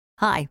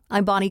Hi,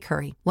 I'm Bonnie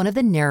Curry, one of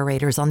the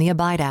narrators on the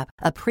Abide app,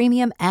 a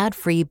premium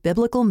ad-free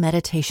biblical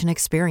meditation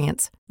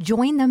experience.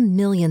 Join the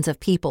millions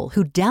of people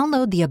who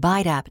download the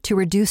Abide app to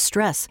reduce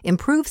stress,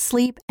 improve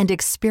sleep, and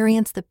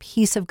experience the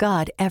peace of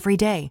God every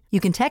day. You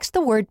can text the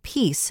word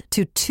peace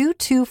to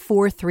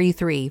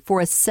 22433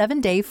 for a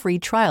 7-day free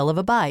trial of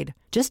Abide.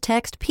 Just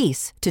text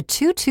peace to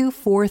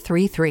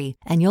 22433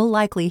 and you'll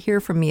likely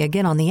hear from me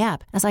again on the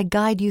app as I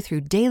guide you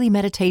through daily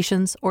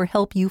meditations or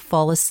help you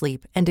fall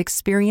asleep and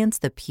experience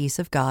the peace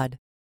of God.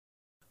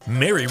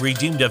 Mary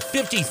redeemed a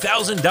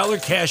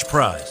 $50,000 cash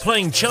prize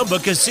playing Chumba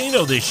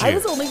Casino this year. I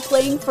was only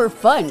playing for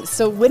fun,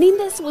 so winning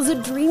this was a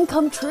dream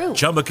come true.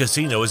 Chumba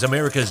Casino is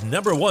America's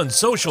 #1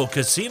 social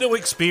casino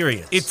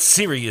experience. It's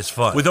serious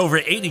fun. With over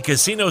 80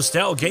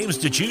 casino-style games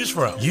to choose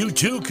from, you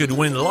too could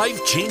win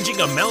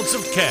life-changing amounts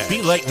of cash.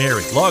 Be like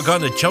Mary. Log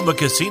on to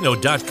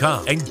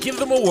ChumbaCasino.com and give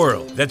them a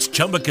whirl. That's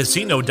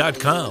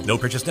ChumbaCasino.com. No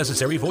purchase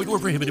necessary. Void where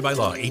prohibited by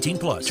law. 18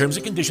 plus. Terms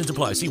and conditions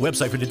apply. See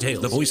website for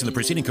details. The voice in the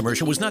preceding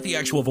commercial was not the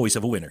actual voice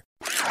of a winner.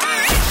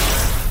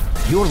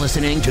 You're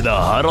listening to the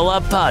Huddle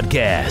Up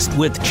Podcast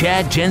with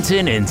Chad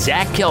Jensen and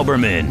Zach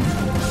Kelberman.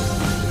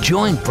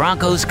 Join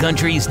Broncos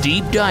Country's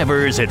deep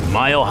divers at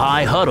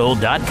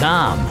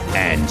milehighhuddle.com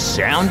and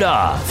sound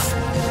off.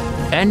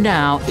 And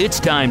now it's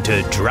time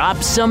to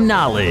drop some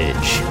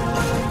knowledge.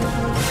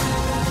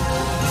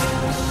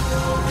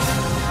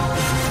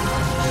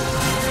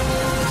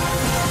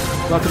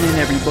 Welcome in,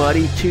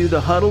 everybody, to the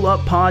Huddle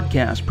Up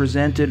Podcast,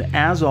 presented,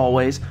 as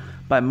always,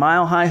 by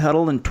Mile High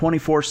Huddle and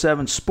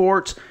 24/7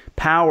 Sports,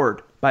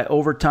 powered by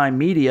Overtime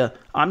Media.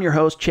 I'm your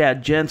host,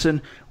 Chad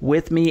Jensen.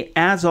 With me,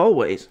 as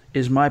always,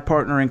 is my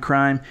partner in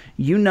crime.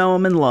 You know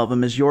him and love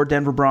him as your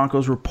Denver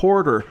Broncos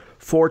reporter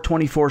for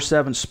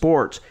 24/7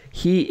 Sports.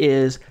 He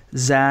is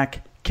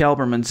Zach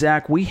Kelberman.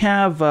 Zach,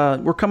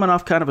 we're coming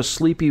off kind of a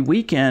sleepy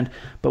weekend,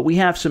 but we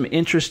have some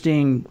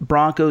interesting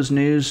Broncos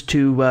news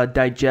to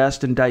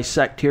digest and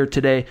dissect here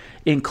today,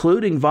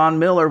 including Von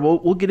Miller.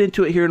 We'll get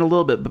into it here in a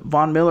little bit, but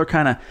Von Miller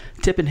kind of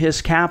tipping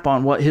his cap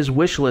on what his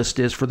wish list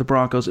is for the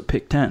Broncos at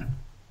pick 10.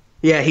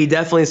 Yeah, he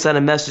definitely sent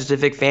a message to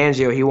Vic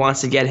Fangio. He wants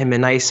to get him a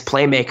nice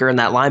playmaker in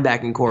that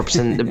linebacking corps,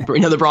 and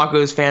the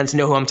Broncos fans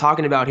know who I'm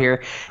talking about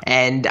here.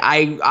 And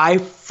I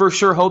for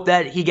sure hope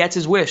that he gets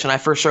his wish, and I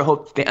for sure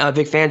hope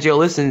Vic Fangio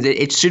listens.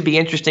 It should be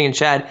interesting. And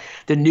Chad,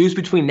 the news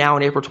between now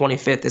and April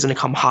 25th is going to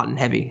come hot and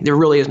heavy. There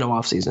really is no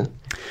offseason.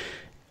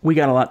 We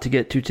got a lot to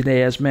get to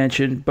today, as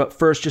mentioned, but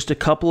first, just a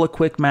couple of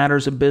quick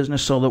matters of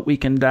business so that we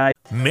can dive.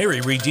 Mary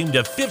redeemed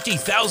a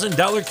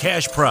 $50,000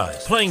 cash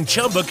prize playing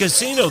Chumba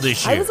Casino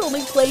this year. I was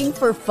only playing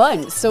for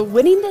fun, so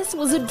winning this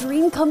was a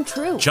dream come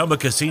true. Chumba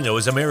Casino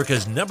is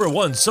America's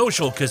 #1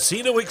 social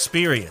casino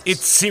experience.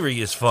 It's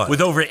serious fun.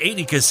 With over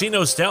 80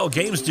 casino-style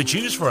games to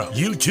choose from,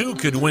 you too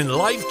could win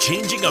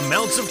life-changing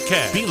amounts of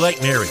cash. Be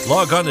like Mary.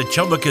 Log on to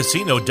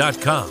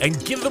ChumbaCasino.com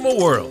and give them a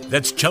whirl.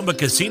 That's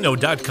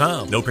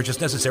ChumbaCasino.com. No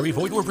purchase necessary.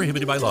 Void where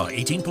prohibited by law.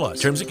 18 plus.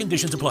 Terms and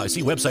conditions apply.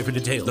 See website for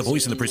details. The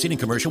voice in the preceding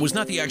commercial was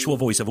not the actual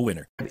voice of a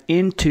winner.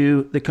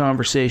 Into the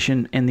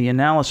conversation and the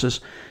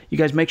analysis, you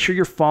guys make sure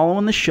you're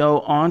following the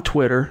show on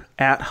Twitter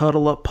at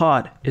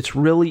HuddleUpPod. It's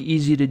really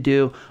easy to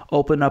do.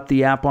 Open up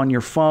the app on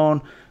your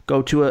phone,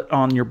 go to it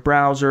on your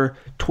browser,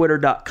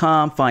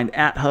 twitter.com, find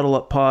at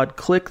HuddleUpPod,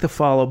 click the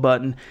follow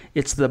button.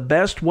 It's the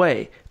best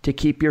way to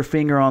keep your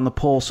finger on the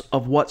pulse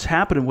of what's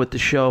happening with the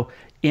show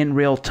in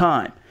real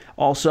time.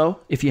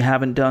 Also, if you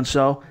haven't done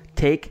so,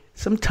 take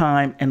some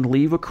time and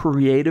leave a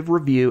creative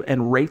review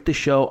and rate the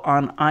show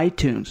on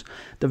iTunes.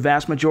 The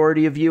vast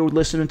majority of you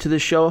listening to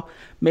this show,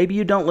 maybe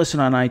you don't listen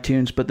on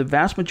iTunes, but the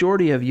vast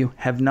majority of you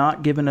have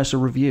not given us a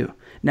review.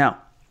 Now,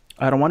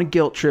 I don't want to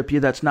guilt trip you.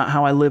 That's not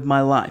how I live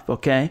my life,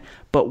 okay?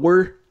 But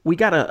we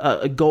got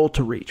a goal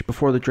to reach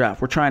before the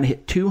draft. We're trying to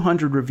hit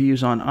 200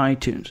 reviews on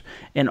iTunes,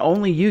 and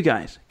only you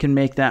guys can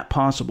make that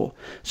possible.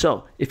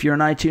 So if you're an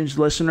iTunes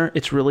listener,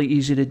 it's really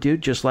easy to do.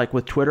 Just like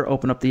with Twitter,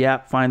 open up the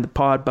app, find the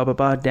pod,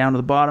 down to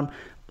the bottom.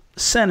 A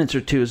sentence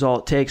or two is all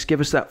it takes. Give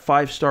us that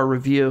 5-star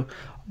review.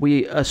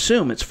 We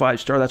assume it's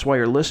 5-star. That's why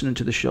you're listening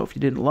to the show if you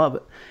didn't love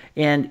it.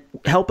 And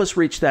help us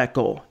reach that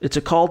goal. It's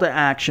a call to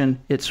action.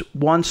 It's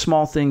one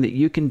small thing that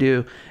you can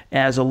do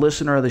as a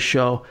listener of the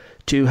show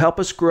to help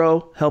us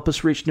grow, help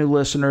us reach new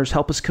listeners,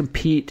 help us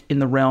compete in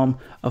the realm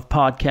of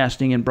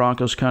podcasting in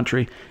Broncos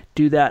country.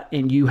 Do that,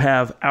 and you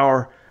have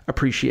our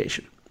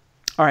appreciation.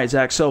 All right,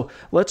 Zach, so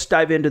let's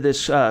dive into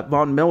this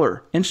Von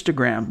Miller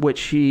Instagram,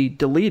 which he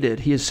deleted.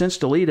 He has since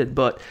deleted,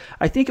 but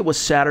I think it was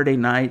Saturday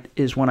night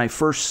is when I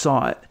first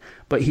saw it.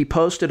 But he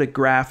posted a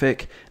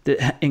graphic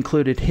that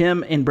included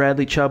him and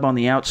Bradley Chubb on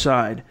the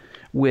outside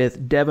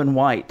with Devin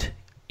White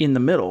in the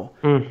middle.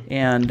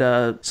 And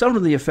something to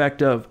the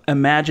effect of,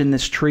 imagine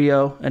this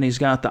trio, and he's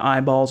got the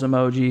eyeballs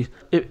emoji.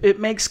 It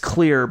makes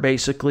clear,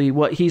 basically,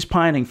 what he's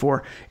pining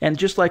for. And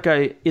just like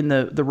in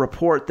the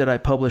report that I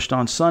published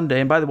on Sunday,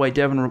 and by the way,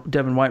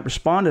 Devin White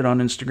responded on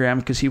Instagram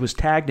because he was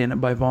tagged in it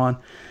by Vaughn.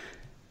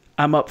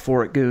 I'm up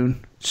for it,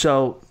 Goon.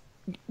 So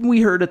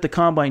we heard at the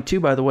Combine, too,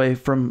 by the way,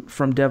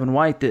 from Devin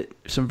White, that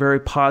some very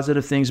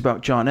positive things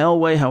about John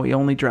Elway, how he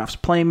only drafts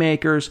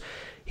playmakers.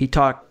 He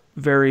talked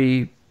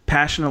very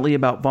passionately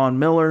about Von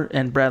Miller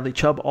and Bradley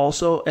Chubb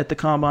also at the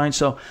Combine.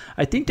 So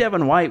I think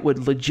Devin White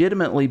would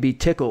legitimately be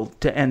tickled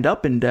to end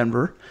up in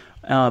Denver.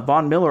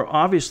 Von Miller,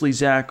 obviously,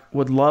 Zach,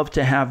 would love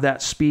to have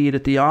that speed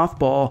at the off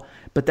ball,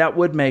 but that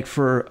would make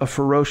for a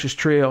ferocious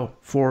trio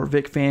for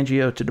Vic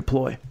Fangio to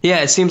deploy. Yeah,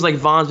 it seems like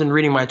Von's been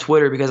reading my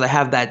Twitter because I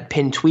have that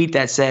pinned tweet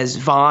that says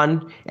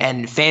Von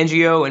and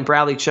Fangio and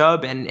Bradley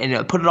Chubb and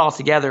put it all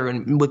together,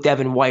 and with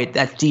Devin White,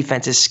 that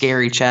defense is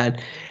scary,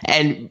 Chad.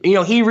 And,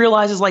 he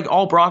realizes, like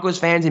all Broncos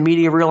fans and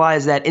media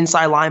realize, that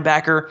inside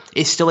linebacker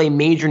is still a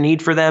major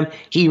need for them.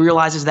 He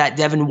realizes that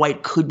Devin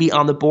White could be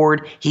on the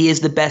board. He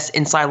is the best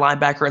inside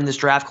linebacker in this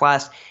draft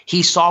class.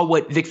 He saw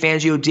what Vic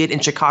Fangio did in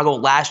Chicago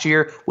last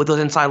year with those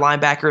inside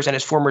linebackers and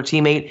his former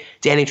teammate,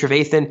 Danny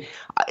Trevathan.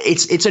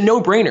 It's a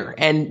no-brainer.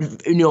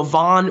 And,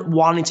 Von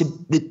wanting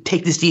to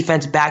take this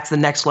defense back to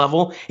the next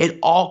level, it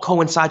all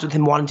coincides with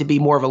him wanting to be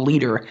more of a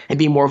leader and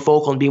be more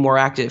vocal and be more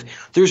active.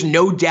 There's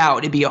no doubt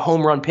it'd be a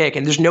home run pick,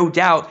 and there's no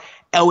doubt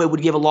Elway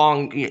would give a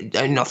long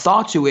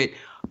thought to it.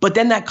 But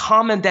then that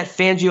comment that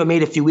Fangio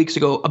made a few weeks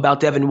ago about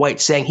Devin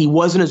White saying he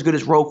wasn't as good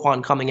as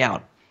Roquan coming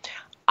out,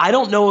 I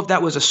don't know if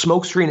that was a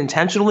smokescreen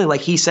intentionally,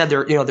 like he said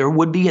there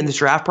would be in this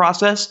draft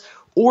process,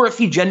 or if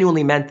he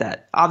genuinely meant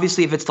that.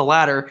 Obviously, if it's the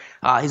latter,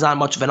 he's not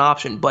much of an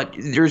option. But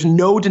there's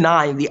no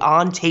denying the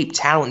on-tape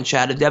talent,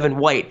 Chad, of Devin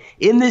White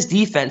in this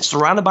defense,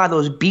 surrounded by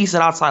those beasts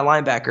at outside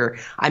linebacker.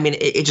 I mean,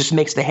 it just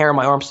makes the hair on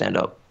my arm stand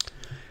up.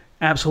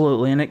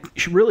 Absolutely, and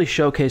it really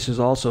showcases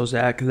also,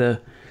 Zach, the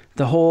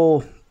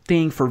whole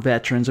thing for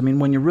veterans. I mean,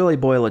 when you really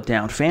boil it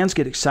down, fans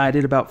get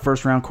excited about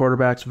first-round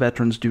quarterbacks.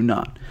 Veterans do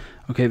not.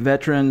 Okay,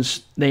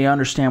 veterans, they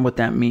understand what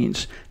that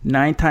means.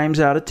 9 times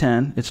out of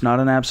 10, it's not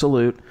an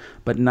absolute,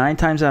 but 9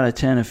 times out of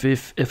 10,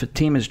 if a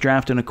team is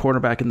drafting a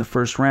quarterback in the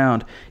first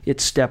round,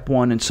 it's step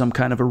one in some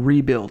kind of a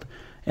rebuild.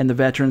 And the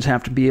veterans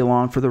have to be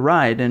along for the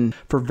ride. And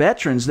for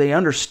veterans, they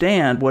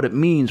understand what it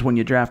means when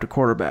you draft a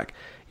quarterback.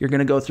 You're going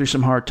to go through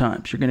some hard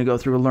times. You're going to go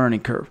through a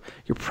learning curve.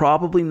 You're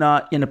probably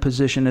not in a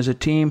position as a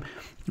team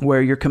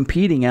where you're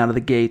competing out of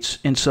the gates.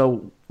 And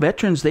so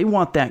veterans, they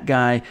want that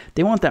guy,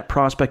 they want that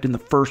prospect in the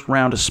first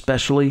round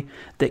especially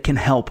that can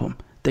help them,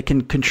 that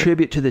can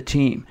contribute to the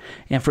team.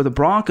 And for the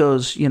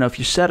Broncos, if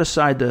you set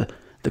aside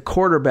the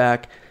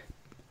quarterback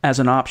as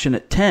an option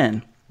at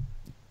 10,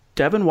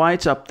 Devin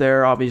White's up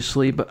there,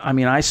 obviously, but I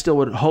mean, I still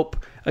would hope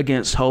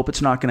against hope.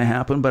 It's not going to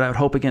happen, but I would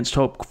hope against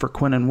hope for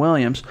Quinnen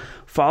Williams,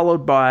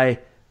 followed by,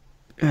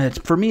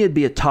 for me, it'd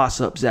be a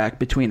toss-up, Zach,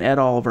 between Ed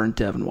Oliver and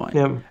Devin White.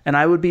 Yep. And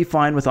I would be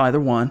fine with either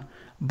one,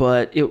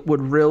 but it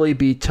would really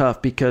be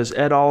tough because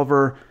Ed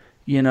Oliver,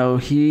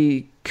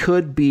 he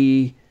could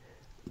be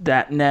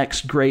that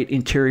next great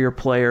interior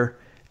player.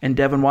 And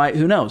Devin White,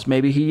 who knows?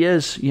 Maybe he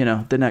is,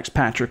 the next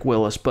Patrick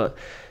Willis. But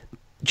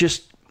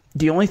just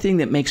the only thing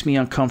that makes me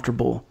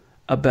uncomfortable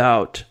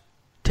about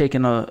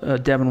taking a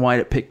Devin White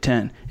at pick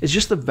 10 is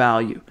just the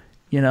value.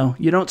 You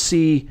don't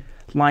see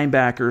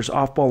linebackers,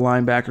 off-ball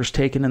linebackers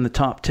taken in the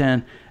top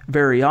 10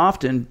 very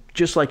often,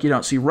 just like you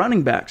don't see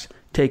running backs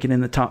taken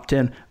in the top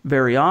 10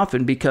 very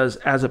often, because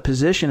as a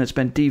position it's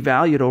been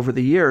devalued over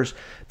the years.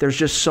 There's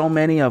just so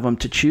many of them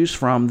to choose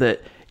from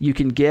that you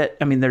can get.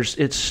 I mean,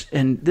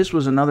 and this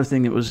was another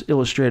thing that was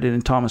illustrated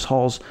in Thomas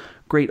Hall's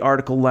great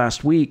article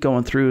last week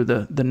going through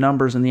the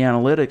numbers and the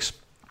analytics.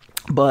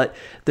 But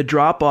the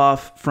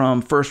drop-off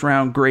from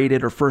first-round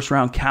graded or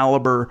first-round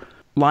caliber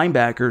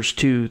linebackers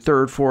to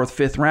third, fourth,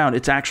 fifth round,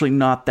 it's actually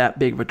not that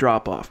big of a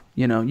drop-off.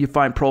 You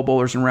find Pro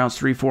Bowlers in rounds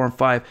 3, 4, and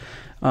 5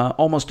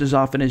 almost as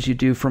often as you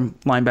do from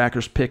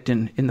linebackers picked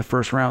in the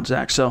first round,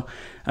 Zach. So,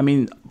 I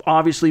mean,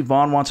 obviously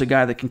Von wants a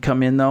guy that can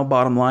come in, though,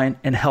 bottom line,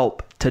 and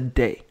help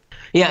today.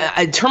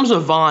 Yeah, in terms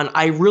of Von,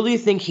 I really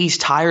think he's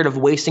tired of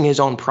wasting his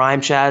own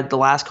prime, Chad, the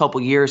last couple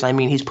years. I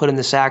mean, he's put in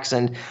the sacks,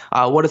 and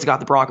what has got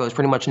the Broncos?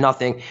 Pretty much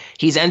nothing.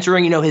 He's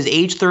entering, his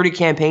age 30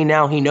 campaign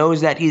now. He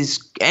knows that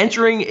he's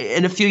entering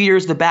in a few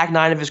years the back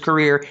nine of his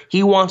career.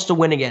 He wants to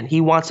win again.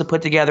 He wants to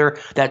put together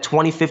that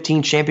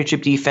 2015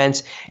 championship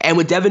defense. And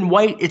with Devin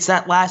White, it's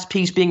that last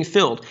piece being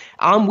filled.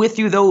 I'm with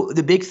you, though.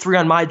 The big three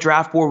on my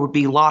draft board would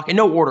be Locke, in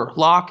no order,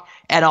 Locke,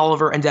 Ed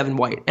Oliver, and Devin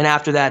White. And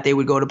after that, they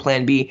would go to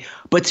plan B.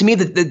 But to me,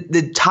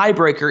 the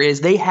tiebreaker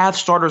is they have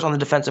starters on the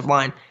defensive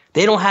line.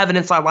 They don't have an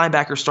inside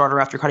linebacker starter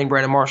after cutting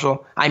Brandon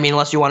Marshall. I mean,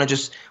 unless you want to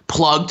just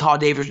plug Todd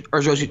Davis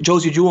or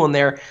Josie Jewell in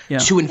there,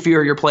 two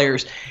inferior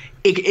players.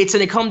 It's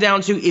going to come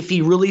down to if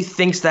he really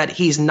thinks that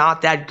he's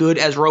not that good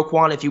as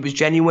Roquan, if he was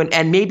genuine.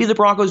 And maybe the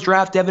Broncos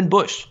draft Devin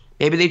Bush.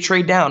 Maybe they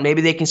trade down.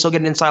 Maybe they can still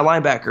get an inside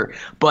linebacker.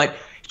 But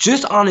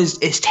just on his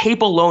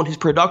tape alone, his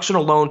production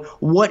alone,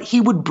 what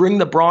he would bring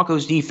the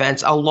Broncos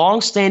defense, a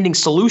long-standing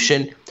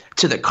solution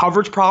to the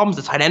coverage problems,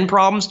 the tight end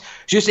problems,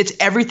 it's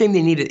everything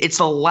they needed. It's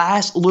the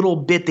last little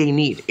bit they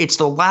need. It's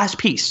the last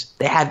piece.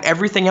 They have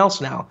everything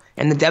else now.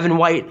 And the Devin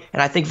White,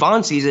 and I think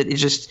Von sees it,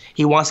 it's just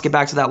he wants to get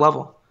back to that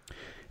level.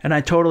 And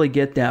I totally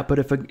get that. But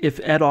if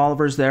Ed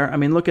Oliver's there, I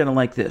mean, look at it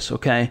like this,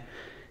 okay?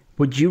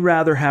 Would you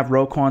rather have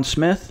Roquan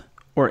Smith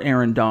or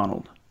Aaron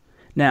Donald?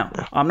 Now,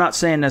 I'm not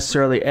saying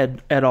necessarily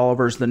Ed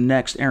Oliver's the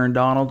next Aaron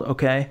Donald,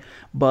 okay?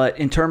 But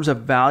in terms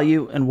of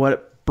value and what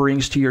it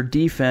brings to your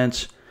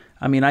defense,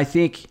 I mean, I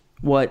think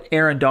what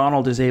Aaron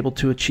Donald is able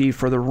to achieve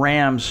for the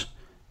Rams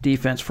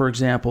defense, for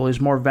example,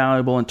 is more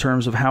valuable in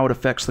terms of how it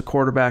affects the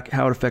quarterback,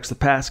 how it affects the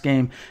pass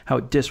game, how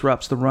it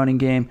disrupts the running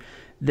game,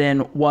 than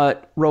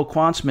what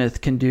Roquan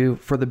Smith can do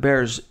for the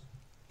Bears,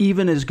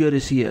 even as good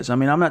as he is. I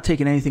mean, I'm not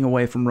taking anything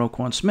away from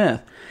Roquan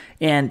Smith.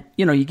 And,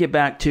 you get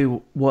back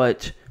to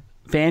what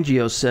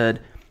Fangio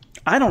said,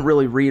 I don't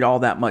really read all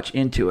that much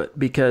into it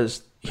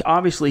because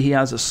obviously he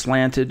has a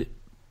slanted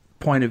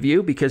point of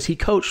view because he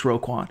coached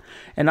Roquan.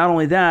 And not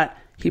only that,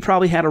 he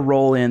probably had a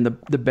role in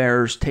the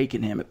Bears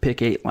taking him at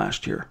pick 8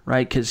 last year,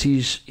 right? Because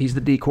he's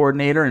the D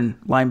coordinator and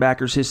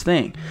linebacker's his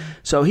thing.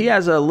 So he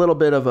has a little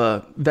bit of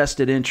a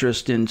vested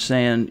interest in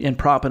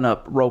propping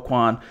up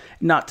Roquan.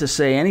 Not to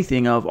say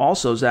anything of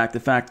also, Zach,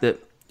 the fact that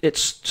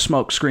it's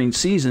smoke screen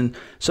season.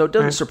 So it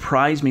doesn't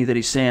surprise me that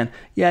he's saying,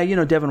 yeah,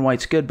 Devin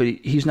White's good, but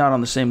he's not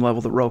on the same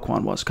level that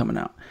Roquan was coming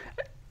out.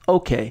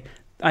 Okay.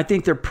 I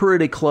think they're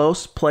pretty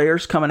close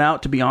players coming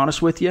out, to be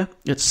honest with you.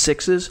 It's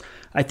 6s.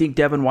 I think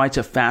Devin White's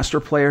a faster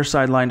player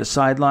sideline to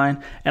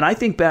sideline. And I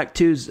think back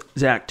to,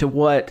 Zach, to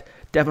what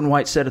Devin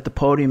White said at the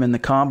podium in the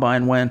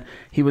Combine when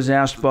he was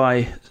asked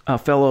by a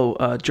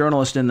fellow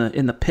journalist in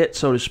the pit,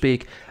 so to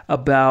speak,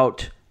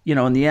 about,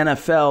 in the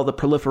NFL, the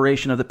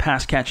proliferation of the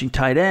pass-catching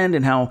tight end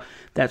and how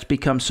that's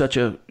become such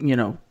a,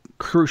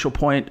 crucial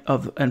point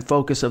of and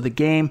focus of the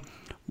game.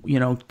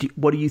 How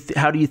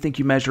do you think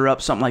you measure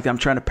up? Something like that. I'm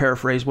trying to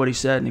paraphrase what he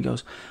said. And he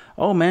goes,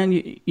 oh, man,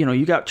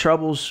 you got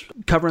troubles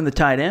covering the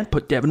tight end.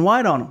 Put Devin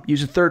White on him.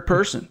 Use a third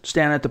person.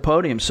 Stand at the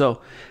podium.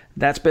 So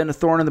that's been a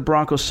thorn in the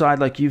Broncos' side,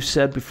 like you've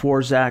said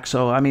before, Zach.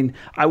 So, I mean,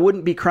 I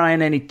wouldn't be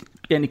crying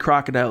any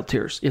crocodile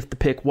tears if the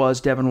pick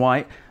was Devin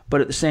White.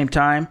 But at the same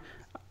time,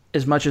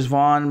 as much as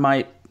Vaughn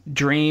might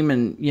dream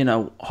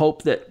and,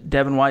 hope that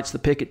Devin White's the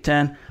pick at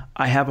 10,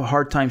 I have a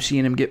hard time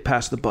seeing him get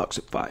past the Bucs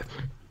at 5.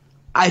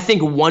 I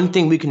think one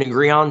thing we can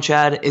agree on,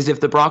 Chad, is if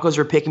the Broncos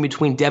are picking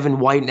between Devin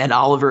White and Ed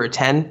Oliver at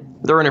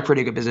 10, they're in a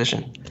pretty good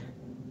position.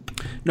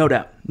 No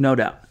doubt.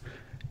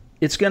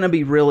 It's going to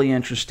be really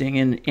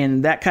interesting,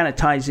 and that kind of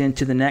ties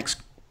into the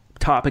next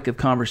topic of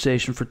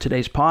conversation for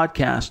today's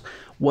podcast,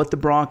 what the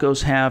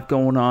Broncos have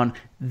going on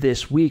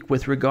this week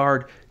with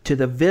regard to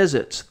the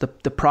visits, the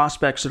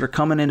prospects that are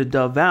coming into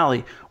Dove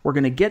Valley. We're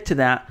going to get to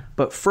that,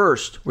 but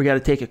first, we got to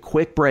take a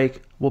quick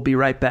break. We'll be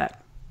right back.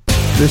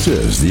 This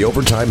is the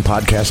Overtime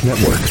Podcast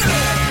Network.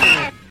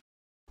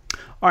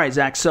 All right,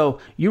 Zach, so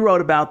you wrote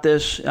about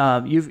this.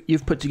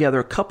 You've put together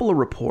a couple of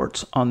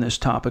reports on this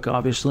topic,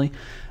 obviously,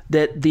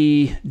 that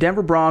the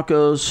Denver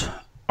Broncos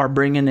are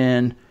bringing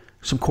in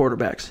some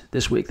quarterbacks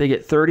this week. They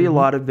get 30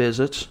 allotted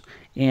visits,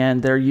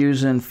 and they're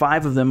using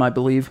 5 of them, I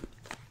believe,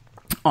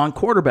 on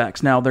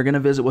quarterbacks. Now, they're going to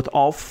visit with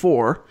all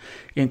 4,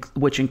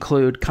 which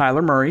include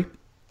Kyler Murray,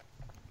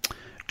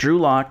 Drew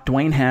Lock,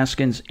 Dwayne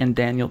Haskins, and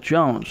Daniel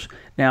Jones.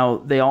 Now,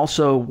 they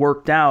also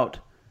worked out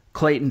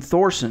Clayton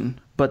Thorson,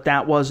 but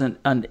that wasn't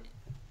an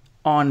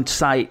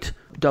on-site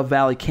Dove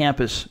Valley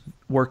campus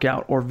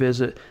workout or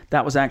visit.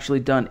 That was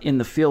actually done in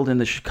the field in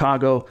the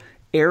Chicago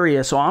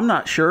area. So I'm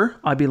not sure.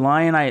 I'd be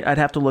lying. I'd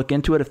have to look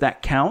into it if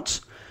that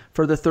counts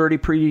for the 30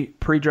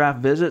 pre-draft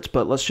visits,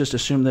 but let's just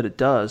assume that it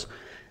does.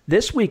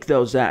 This week,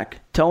 though, Zach,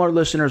 tell our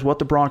listeners what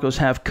the Broncos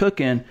have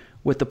cooking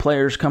with the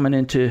players coming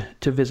in to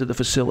visit the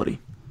facility.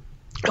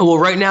 Well,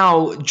 right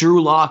now,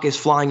 Drew Lock is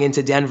flying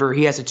into Denver.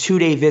 He has a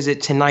 2-day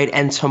visit tonight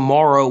and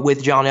tomorrow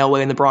with John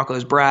Elway and the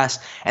Broncos brass.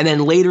 And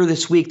then later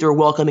this week, they're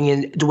welcoming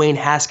in Dwayne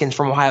Haskins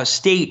from Ohio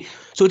State.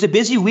 So it's a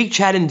busy week,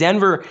 Chad, in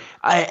Denver.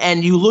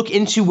 And you look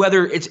into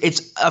whether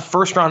it's a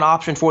first-round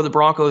option for the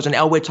Broncos, and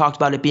Elway talked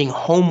about it being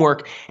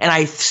homework. And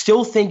I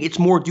still think it's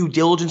more due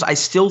diligence. I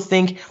still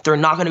think they're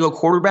not going to go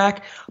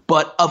quarterback.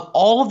 But of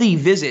all the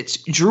visits,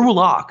 Drew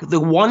Lock,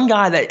 the one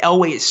guy that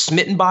Elway is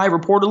smitten by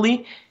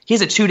reportedly, he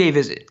has a 2-day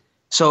visit.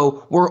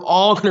 So we're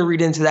all going to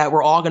read into that.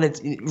 We're all going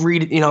to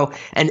read,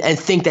 and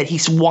think that he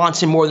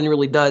wants him more than he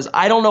really does.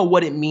 I don't know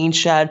what it means,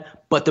 Chad,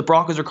 but the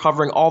Broncos are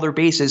covering all their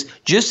bases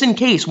just in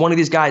case one of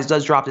these guys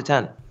does drop to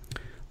 10.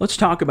 Let's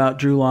talk about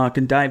Drew Lock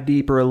and dive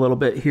deeper a little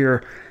bit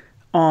here.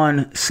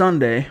 On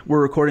Sunday,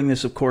 we're recording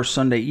this, of course,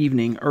 Sunday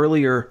evening.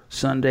 Earlier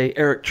Sunday,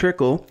 Eric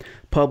Trickle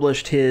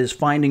published his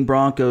Finding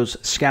Broncos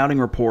scouting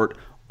report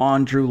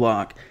on Drew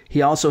Lock.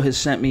 He also has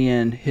sent me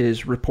in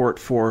his report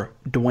for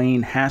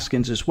Dwayne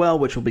Haskins as well,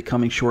 which will be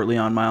coming shortly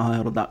on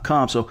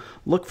milehighhuddle.com. So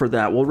look for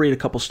that. We'll read a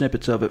couple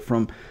snippets of it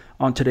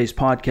on today's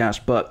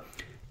podcast, but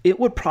it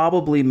would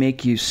probably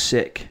make you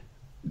sick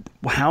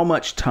how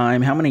much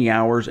time, how many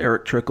hours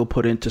Eric Trickle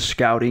put into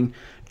scouting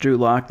Drew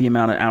Lock, the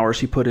amount of hours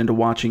he put into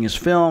watching his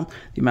film,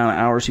 the amount of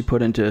hours he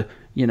put into,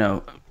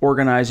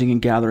 organizing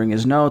and gathering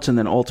his notes, and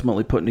then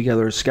ultimately putting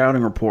together a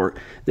scouting report.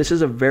 This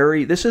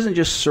isn't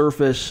just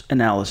surface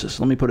analysis.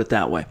 Let me put it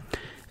that way.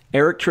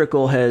 Eric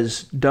Trickle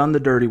has done the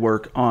dirty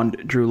work on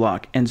Drew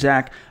Lock. And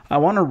Zach, I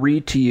want to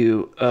read to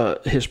you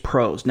his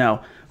pros.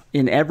 Now,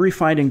 in every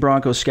Fighting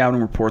Broncos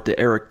scouting report that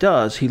Eric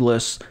does, he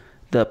lists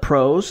the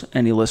pros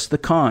and he lists the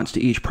cons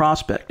to each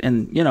prospect.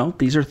 And,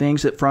 these are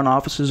things that front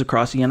offices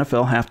across the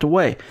NFL have to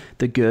weigh,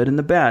 the good and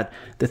the bad,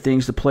 the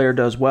things the player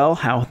does well,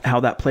 how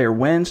that player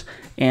wins,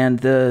 and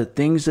the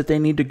things that they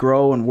need to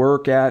grow and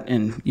work at,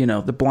 and,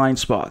 the blind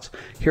spots.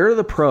 Here are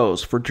the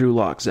pros for Drew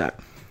Lock, Zach.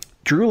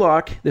 Drew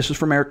Lock, this is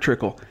from Eric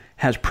Trickle,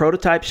 has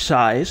prototype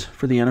size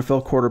for the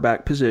NFL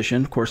quarterback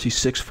position. Of course, he's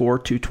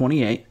 6'4",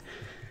 228.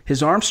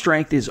 His arm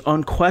strength is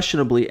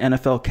unquestionably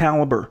NFL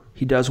caliber.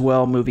 He does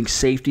well moving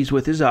safeties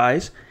with his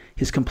eyes.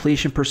 His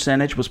completion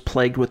percentage was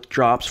plagued with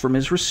drops from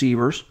his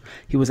receivers.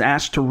 He was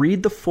asked to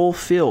read the full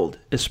field,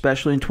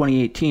 especially in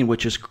 2018,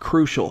 which is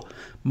crucial.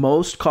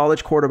 Most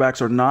college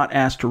quarterbacks are not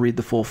asked to read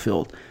the full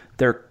field.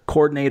 Their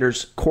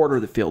coordinators quarter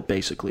the field,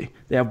 basically.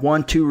 They have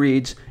 1-2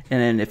 reads,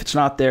 and then if it's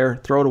not there,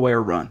 throw it away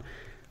or run.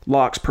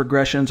 Lock's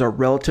progressions are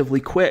relatively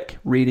quick,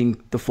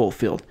 reading the full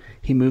field.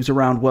 He moves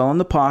around well in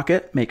the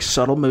pocket, makes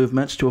subtle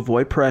movements to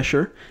avoid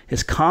pressure.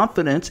 His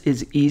confidence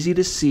is easy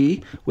to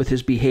see with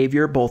his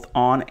behavior both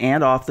on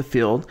and off the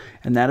field,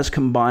 and that is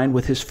combined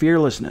with his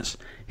fearlessness.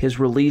 His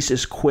release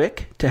is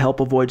quick to help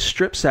avoid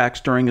strip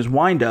sacks during his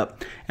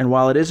windup, and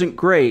while it isn't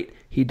great,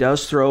 he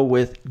does throw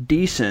with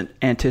decent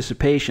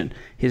anticipation.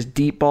 His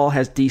deep ball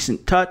has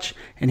decent touch,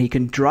 and he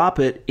can drop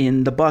it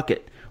in the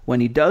bucket. When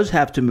he does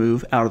have to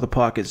move out of the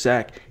pocket,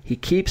 Zach, he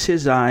keeps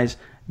his eyes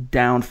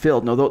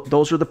downfield. Now,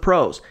 those are the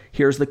pros.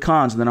 Here's the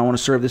cons, and then I want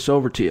to serve this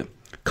over to you.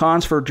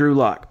 Cons for Drew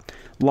Lock.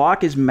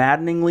 Lock is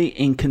maddeningly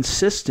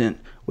inconsistent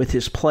with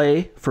his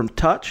play from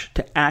touch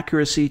to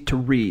accuracy to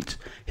reads.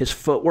 His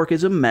footwork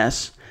is a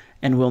mess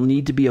and will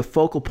need to be a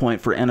focal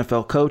point for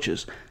NFL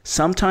coaches.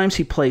 Sometimes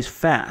he plays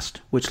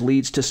fast, which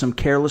leads to some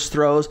careless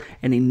throws,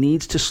 and he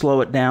needs to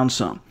slow it down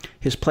some.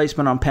 His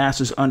placement on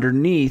passes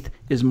underneath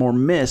is more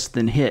miss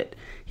than hit.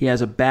 He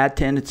has a bad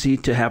tendency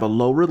to have a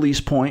low release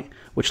point,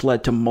 which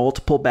led to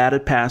multiple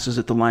batted passes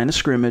at the line of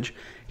scrimmage.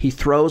 He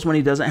throws when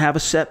he doesn't have a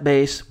set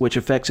base, which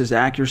affects his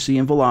accuracy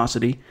and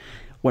velocity.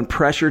 When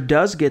pressure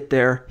does get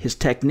there, his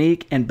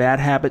technique and bad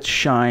habits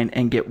shine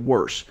and get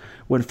worse.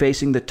 When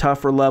facing the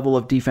tougher level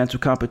of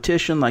defensive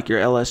competition, like your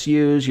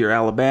LSUs, your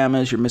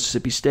Alabamas, your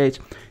Mississippi States,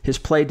 his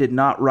play did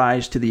not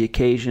rise to the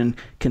occasion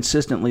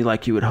consistently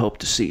like you would hope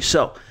to see.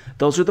 So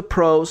those are the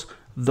pros.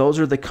 Those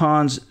are the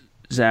cons,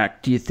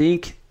 Zach. Do you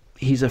think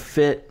he's a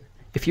fit?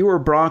 If you were a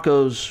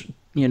Broncos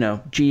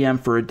GM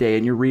for a day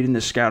and you're reading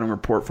this scouting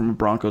report from a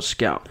Broncos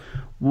scout,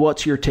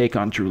 what's your take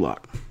on Drew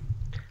Lock?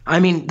 I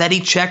mean, that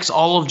he checks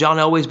all of John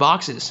Elway's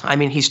boxes. I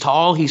mean, he's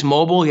tall, he's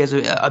mobile, he has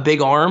a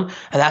big arm,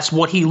 and that's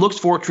what he looks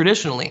for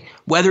traditionally.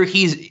 Whether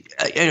he's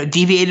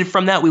deviated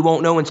from that, we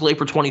won't know until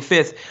April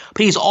 25th.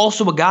 But he's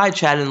also a guy,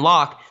 Chad and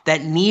Locke,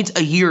 that needs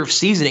a year of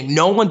seasoning.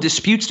 No one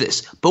disputes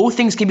this. Both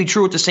things can be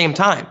true at the same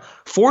time.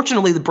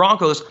 Fortunately, the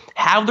Broncos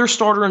have their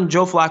starter in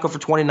Joe Flacco for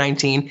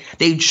 2019.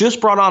 They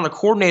just brought on a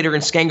coordinator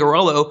in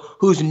Scangarello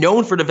who's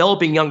known for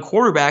developing young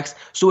quarterbacks,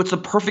 so it's a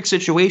perfect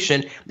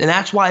situation. And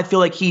that's why I feel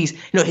like his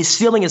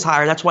ceiling is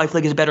higher. That's why I feel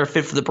like he's a better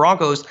fit for the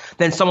Broncos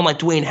than someone like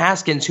Dwayne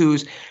Haskins,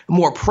 who's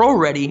more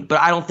pro-ready, but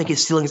I don't think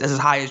his ceiling is as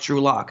high as Drew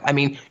Lock. I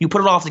mean, you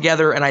put it all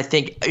together, and I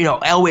think,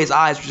 Elway's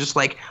eyes were just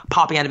like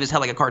popping out of his head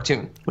like a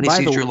cartoon when he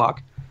sees Drew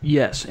Lock.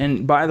 Yes,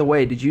 and by the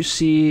way, did you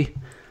see,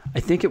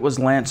 I think it was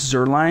Lance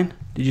Zierlein,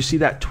 did you see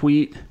that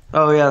tweet?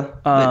 Oh, yeah,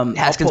 that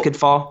Haskins could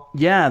fall?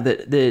 Yeah,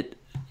 that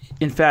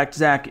in fact,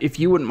 Zach, if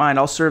you wouldn't mind,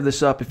 I'll serve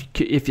this up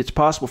if it's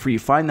possible for you.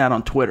 Find that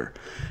on Twitter,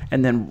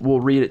 and then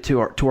we'll read it to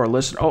our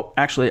listener. Oh,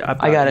 actually, I've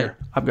got it.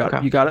 I've got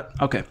it. You got it?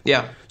 Okay.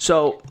 Yeah.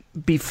 So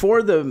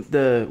before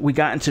we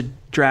got into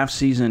draft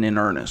season in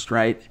earnest,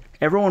 right?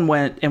 Everyone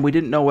went, and we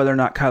didn't know whether or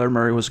not Kyler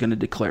Murray was going to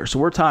declare. So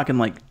we're talking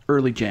like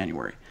early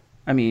January.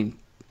 I mean,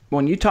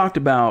 when you talked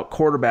about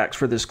quarterbacks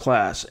for this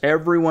class,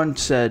 everyone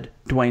said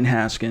Dwayne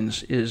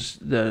Haskins is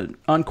the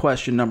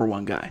unquestioned number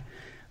one guy.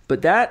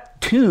 But that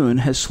tune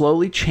has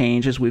slowly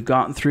changed as we've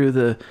gotten through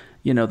the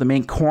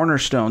main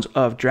cornerstones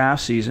of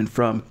draft season,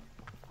 from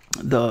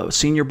the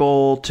Senior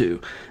Bowl to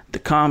the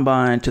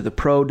Combine to the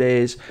Pro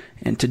Days,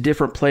 and to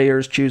different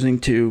players choosing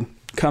to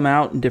come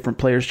out and different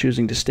players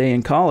choosing to stay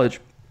in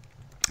college.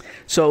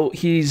 So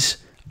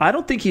I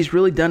don't think he's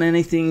really done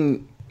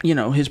anything.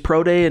 His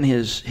Pro Day and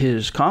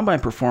his Combine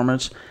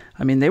performance,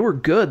 I mean, they were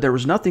good. There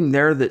was nothing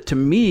there that to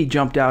me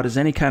jumped out as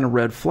any kind of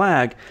red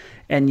flag.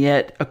 And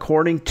yet,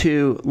 according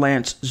to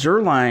Lance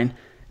Zierlein,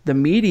 the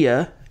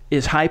media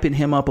is hyping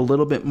him up a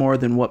little bit more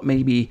than what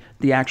maybe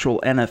the actual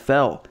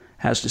NFL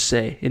has to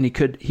say. And he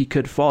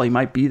could fall. He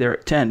might be there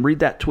at 10. Read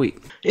that tweet.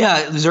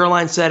 Yeah,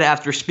 Zierlein said,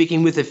 after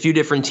speaking with a few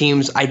different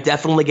teams, I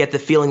definitely get the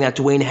feeling that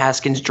Dwayne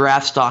Haskins'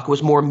 draft stock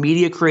was more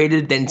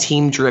media-created than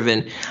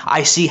team-driven.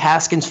 I see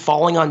Haskins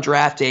falling on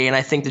draft day, and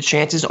I think the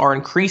chances are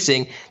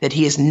increasing that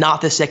he is not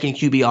the second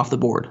QB off the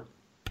board.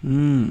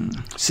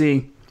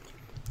 See,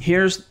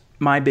 here's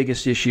my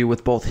biggest issue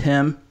with both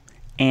him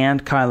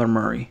and Kyler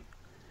Murray.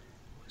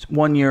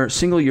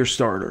 Single-year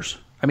starters.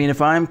 I mean,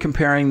 if I'm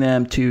comparing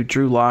them to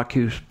Drew Lock,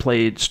 who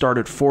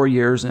started 4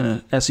 years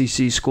in an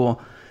SEC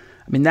school,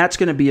 I mean, that's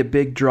going to be a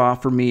big draw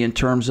for me in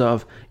terms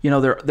of,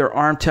 their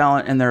arm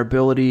talent and their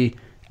ability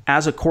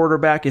as a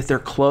quarterback, if they're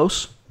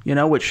close,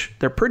 which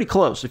they're pretty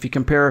close. If you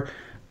compare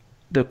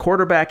the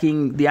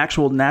quarterbacking, the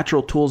actual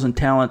natural tools and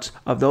talents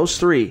of those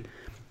three,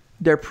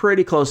 they're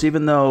pretty close,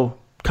 even though,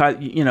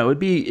 it'd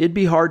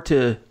be hard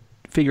to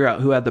figure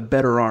out who had the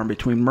better arm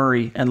between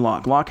Murray and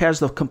Locke. Locke has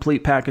the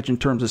complete package in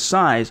terms of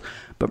size,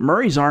 but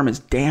Murray's arm is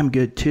damn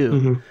good too.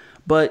 Mm-hmm.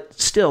 But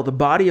still, the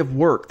body of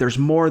work, there's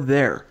more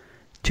there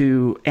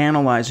to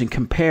analyze and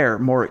compare,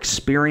 more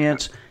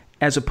experience,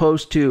 as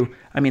opposed to,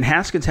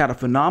 Haskins had a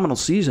phenomenal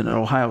season at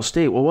Ohio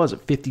State. What was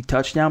it, 50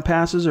 touchdown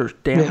passes or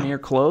damn near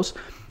close?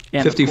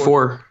 And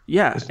 54. Course,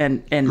 yeah,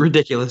 and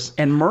ridiculous.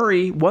 And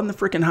Murray won the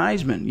freaking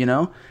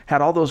Heisman,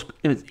 had all those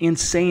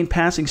insane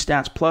passing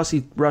stats, plus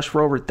he rushed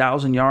for over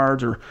 1,000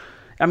 yards.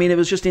 It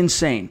was just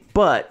insane.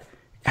 But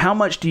how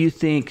much do you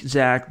think,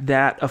 Zach,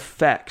 that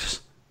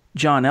affects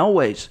John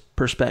Elway's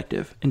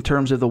perspective in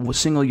terms of the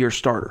single-year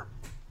starter?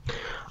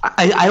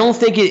 I don't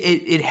think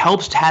it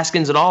helps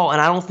Haskins at all,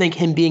 and I don't think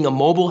him being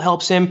immobile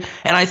helps him.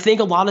 And I think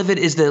a lot of it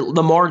is the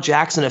Lamar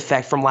Jackson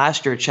effect from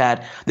last year,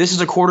 Chad. This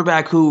is a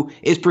quarterback who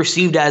is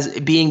perceived as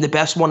being the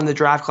best one in the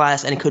draft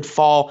class and could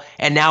fall,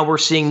 and now we're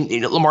seeing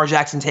Lamar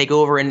Jackson take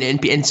over and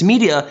it's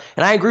media.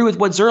 And I agree with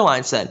what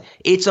Zerline said.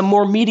 It's a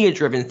more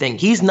media-driven thing.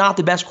 He's not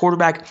the best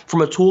quarterback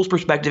from a tools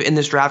perspective in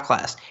this draft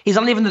class. He's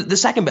not even the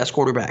second best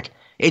quarterback.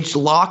 It's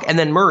Locke and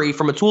then Murray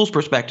from a tools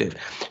perspective.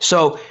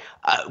 So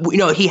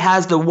he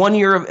has the 1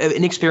 year of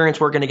inexperience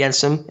working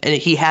against him, and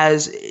he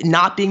has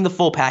not being the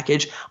full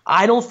package.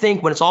 I don't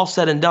think when it's all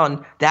said and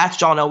done, that's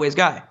John Elway's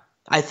guy.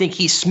 I think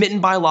he's smitten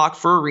by Locke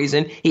for a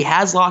reason. He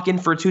has Locke in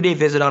for a 2-day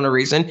visit on a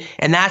reason,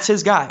 and that's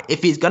his guy.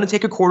 If he's going to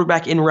take a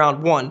quarterback in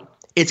round one,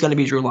 it's going to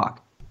be Drew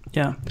Lock.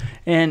 Yeah,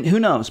 and who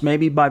knows?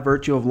 Maybe by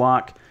virtue of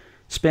Locke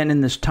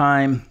spending this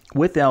time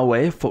with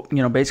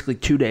Elway, basically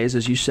 2 days,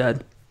 as you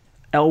said,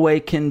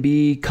 Elway can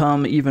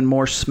become even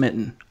more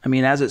smitten.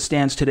 As it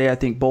stands today, I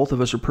think both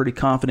of us are pretty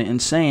confident in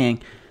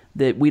saying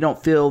that we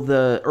don't feel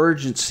the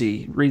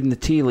urgency, reading the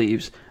tea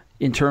leaves,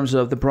 in terms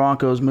of the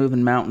Broncos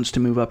moving mountains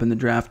to move up in the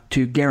draft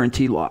to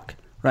guarantee Locke,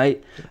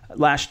 right?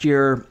 Last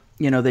year,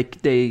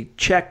 they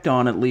checked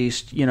on at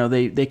least,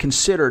 they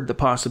considered the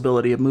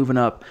possibility of moving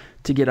up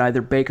to get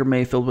either Baker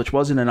Mayfield, which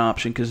wasn't an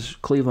option because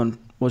Cleveland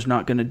was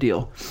not going to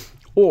deal,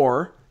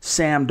 or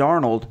Sam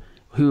Darnold,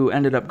 who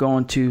ended up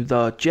going to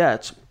the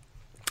Jets.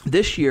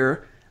 This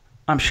year,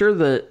 I'm sure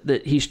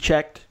that he's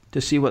checked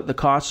to see what the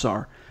costs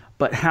are,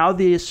 but how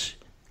these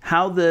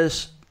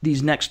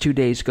next 2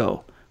 days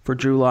go for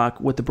Drew Lock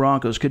with the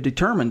Broncos could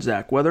determine,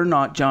 Zach, whether or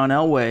not John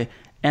Elway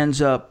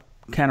ends up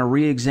kind of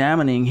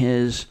re-examining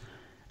his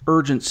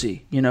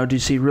urgency.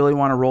 Does he really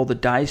want to roll the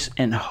dice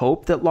and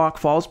hope that Lock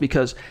falls?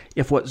 Because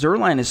if what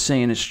Zerline is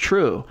saying is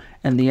true,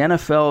 and the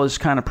NFL is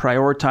kind of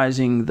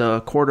prioritizing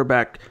the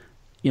quarterback,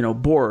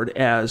 board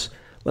as,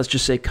 let's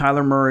just say,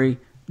 Kyler Murray,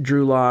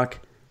 Drew Lock,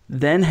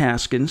 then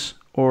Haskins,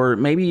 or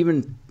maybe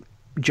even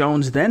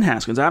Jones, then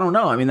Haskins. I don't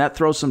know. That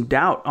throws some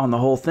doubt on the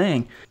whole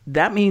thing.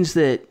 That means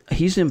that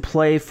he's in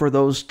play for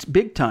those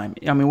big time.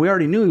 We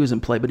already knew he was in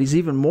play, but he's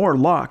even more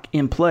Lock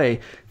in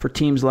play for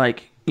teams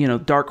like,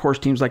 dark horse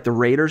teams like the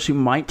Raiders, who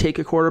might take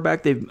a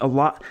quarterback. They've a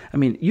lot.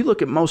 You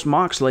look at most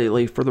mocks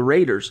lately for the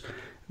Raiders,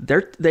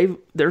 they're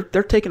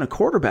taking a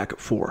quarterback at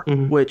 4,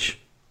 mm-hmm. which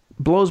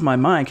blows my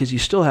mind because you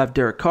still have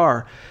Derek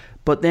Carr,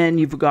 but then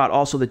you've got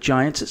also the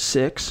Giants at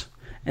 6.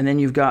 And then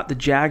you've got the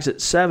Jags at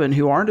 7,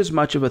 who aren't as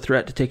much of a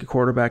threat to take a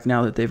quarterback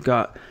now that they've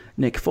got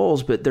Nick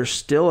Foles, but they're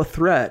still a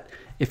threat.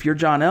 If you're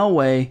John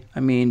Elway,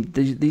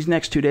 these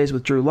next 2 days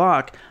with Drew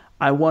Lock,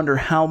 I wonder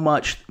how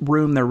much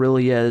room there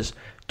really is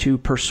to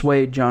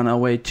persuade John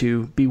Elway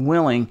to be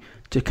willing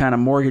to kind of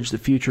mortgage the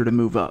future to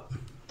move up.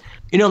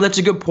 That's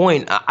a good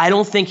point. I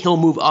don't think he'll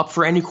move up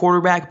for any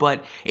quarterback,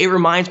 but it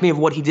reminds me of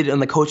what he did on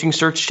the coaching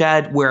search,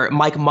 Chad, where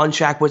Mike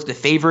Munchak was the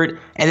favorite,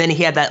 and then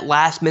he had that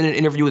last-minute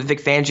interview with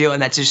Vic Fangio,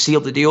 and that just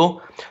sealed the deal.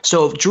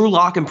 So if Drew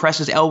Lock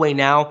impresses Elway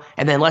now,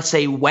 and then let's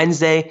say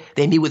Wednesday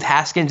they meet with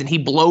Haskins and he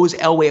blows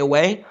Elway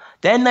away,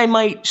 then they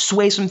might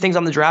sway some things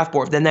on the draft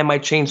board. Then they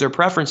might change their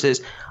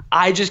preferences.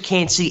 I just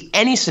can't see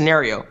any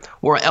scenario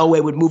where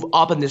Elway would move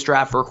up in this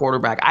draft for a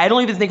quarterback. I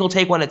don't even think he'll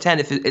take one at 10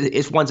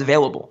 if one's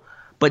available.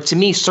 But to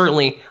me,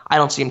 certainly, I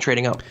don't see him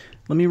trading up.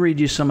 Let me read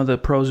you some of the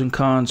pros and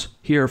cons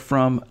here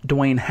from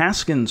Dwayne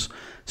Haskins'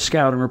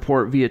 scouting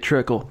report via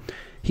Trickle.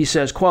 He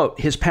says, quote,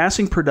 his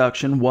passing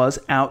production was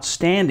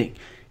outstanding.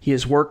 He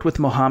has worked with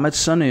Mohamed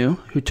Sanu,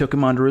 who took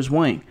him under his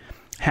wing.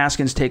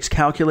 Haskins takes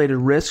calculated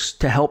risks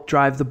to help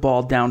drive the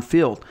ball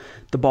downfield.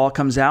 The ball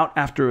comes out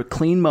after a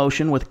clean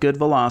motion with good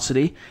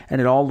velocity,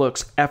 and it all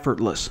looks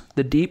effortless.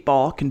 The deep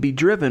ball can be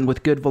driven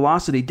with good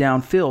velocity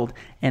downfield,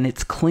 and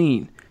it's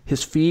clean.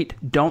 His feet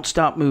don't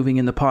stop moving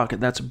in the pocket.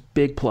 That's a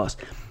big plus.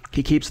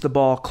 He keeps the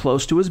ball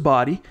close to his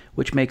body,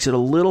 which makes it a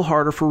little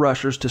harder for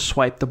rushers to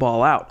swipe the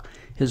ball out.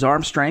 His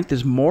arm strength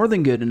is more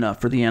than good enough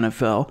for the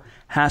NFL.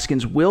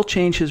 Haskins will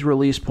change his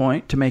release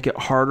point to make it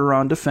harder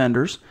on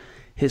defenders.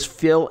 His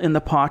feel in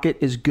the pocket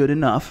is good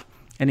enough,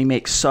 and he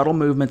makes subtle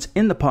movements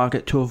in the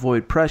pocket to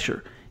avoid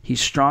pressure. He's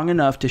strong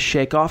enough to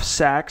shake off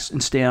sacks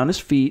and stay on his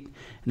feet,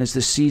 and as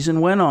the season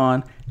went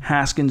on,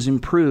 Haskins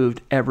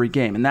improved every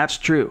game, and that's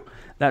true.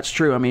 That's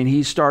true. I mean,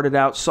 he started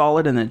out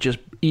solid, and then just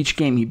each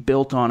game he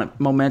built on it.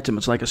 Momentum.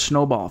 It's like a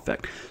snowball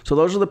effect. So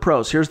those are the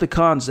pros. Here's the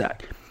cons,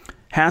 Zach.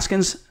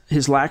 Haskins,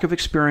 his lack of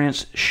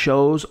experience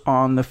shows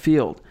on the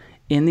field.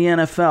 In the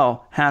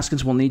NFL,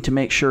 Haskins will need to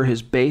make sure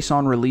his base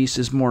on release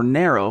is more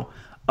narrow.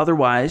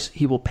 Otherwise,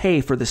 he will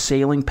pay for the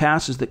sailing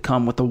passes that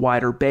come with a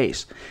wider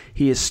base.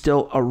 He is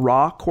still a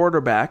raw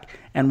quarterback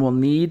and will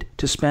need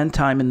to spend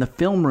time in the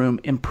film room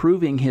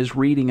improving his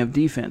reading of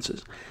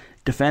defenses.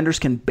 Defenders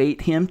can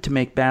bait him to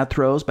make bad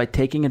throws by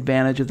taking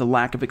advantage of the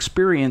lack of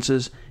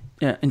experiences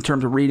in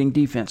terms of reading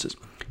defenses.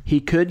 He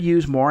could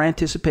use more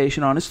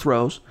anticipation on his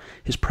throws.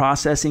 His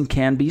processing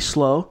can be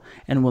slow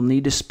and will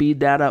need to speed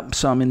that up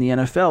some in the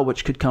NFL,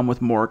 which could come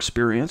with more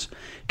experience.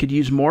 Could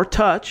use more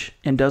touch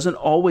and doesn't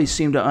always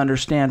seem to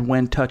understand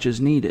when touch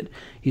is needed.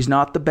 He's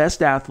not the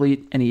best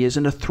athlete, and he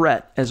isn't a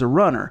threat as a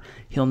runner.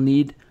 He'll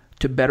need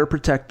to better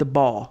protect the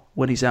ball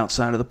when he's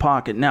outside of the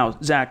pocket. Now,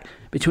 Zach,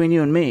 between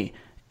you and me,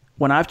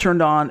 when I've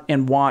turned on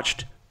and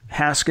watched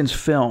Haskins'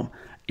 film,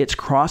 it's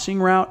crossing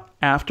route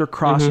after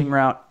crossing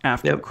route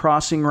after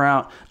crossing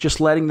route, just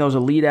letting those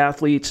elite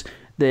athletes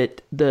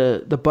that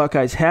the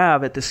Buckeyes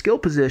have at the skill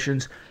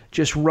positions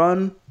just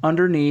run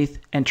underneath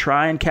and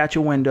try and catch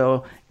a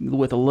window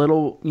with a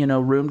little,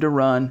 room to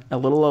run, a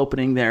little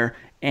opening there.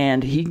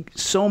 And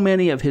so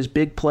many of his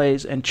big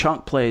plays and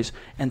chunk plays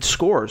and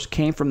scores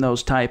came from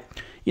those type,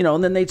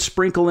 and then they'd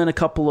sprinkle in a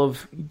couple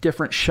of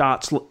different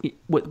shots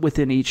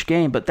within each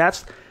game. But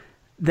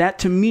that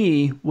to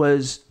me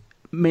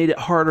made it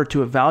harder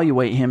to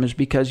evaluate him, is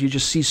because you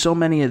just see so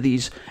many of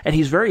these, and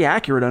he's very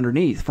accurate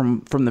underneath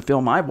from the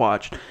film I've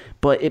watched,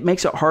 but it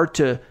makes it hard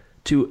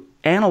to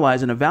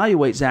analyze and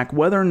evaluate, Zach,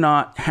 whether or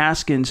not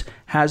Haskins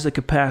has the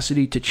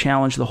capacity to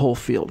challenge the whole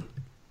field.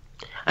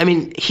 I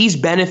mean, he's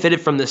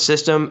benefited from the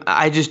system.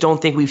 I just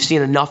don't think we've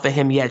seen enough of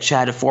him yet,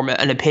 Chad, to form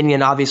an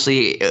opinion,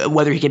 obviously,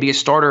 whether he can be a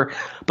starter.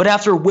 But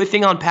after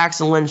whiffing on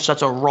Paxton Lynch,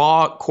 such a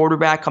raw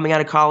quarterback coming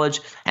out of college,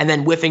 and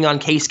then whiffing on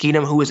Case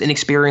Keenum, who was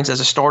inexperienced as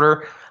a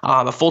starter,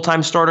 a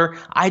full-time starter,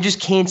 I just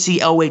can't see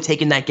Elway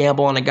taking that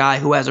gamble on a guy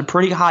who has a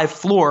pretty high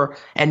floor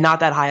and not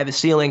that high of a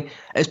ceiling,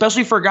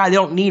 especially for a guy they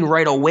don't need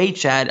right away,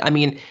 Chad. I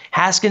mean,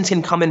 Haskins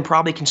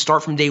probably can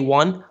start from day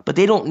one, but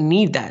they don't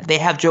need that. They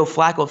have Joe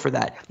Flacco for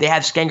that. They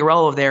have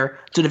Scangarello there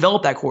to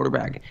develop that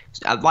quarterback.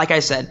 Like I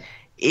said,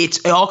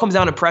 it all comes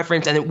down to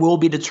preference, and it will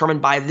be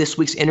determined by this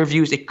week's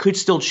interviews. It could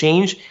still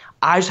change.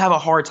 I just have a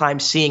hard time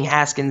seeing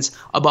Haskins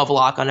above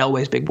lock on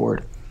Elway's big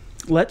board.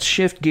 Let's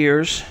shift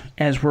gears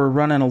as we're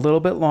running a little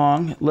bit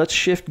long. Let's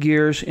shift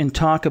gears and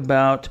talk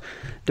about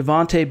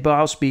Devontae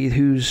Bosby,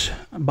 who's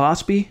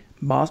Bosby.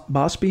 All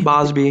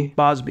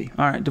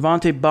right,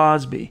 Devontae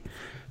Bosby,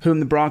 whom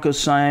the Broncos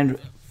signed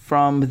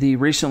from the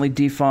recently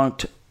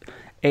defunct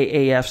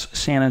AAF's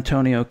San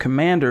Antonio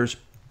Commanders.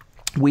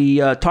 We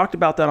talked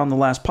about that on the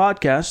last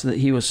podcast, that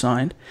he was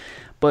signed.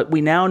 But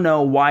we now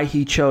know why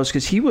he chose,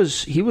 because he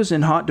was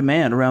in hot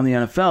demand around the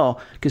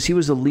NFL, because he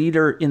was the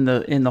leader in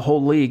the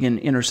whole league in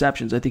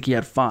interceptions. I think he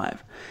had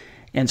 5.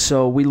 And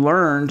so we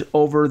learned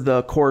over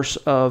the course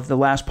of the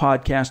last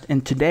podcast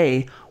and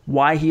today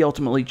why he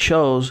ultimately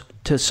chose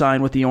to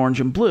sign with the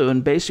Orange and Blue.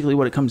 And basically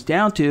what it comes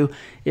down to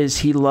is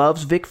he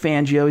loves Vic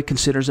Fangio. He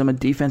considers him a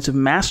defensive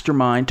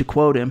mastermind, to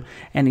quote him,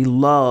 and he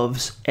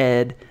loves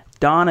Ed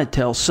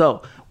Donatell.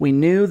 So we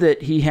knew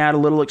that he had a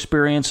little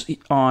experience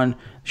on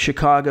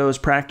Chicago's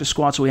practice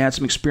squad, so we had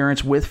some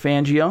experience with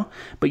Fangio.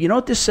 But you know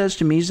what this says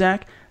to me,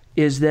 Zach,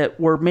 is that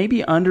we're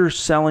maybe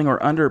underselling or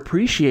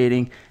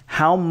underappreciating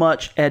how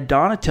much Ed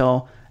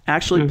Donatell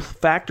actually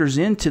factors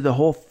into the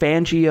whole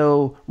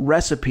Fangio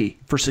recipe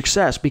for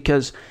success,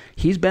 because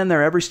he's been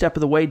there every step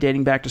of the way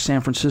dating back to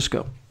San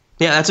Francisco.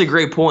 Yeah, that's a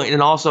great point. And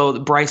also,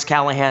 Bryce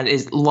Callahan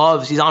he's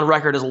on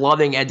record as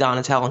loving Ed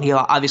Donatell, and he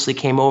obviously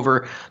came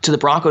over to the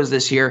Broncos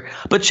this year.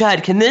 But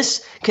Chad, can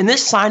this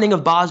signing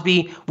of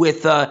Bosby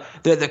with the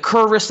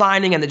Curvis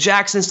signing and the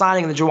Jackson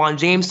signing and the Jawan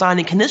James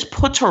signing, can this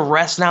put to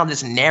rest now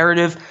this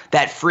narrative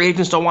that free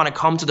agents don't want to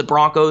come to the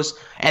Broncos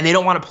and they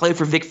don't want to play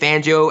for Vic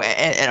Fangio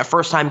and a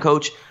first-time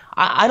coach?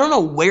 I don't know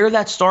where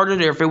that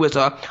started, or if it was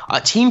a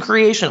team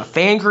creation, a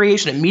fan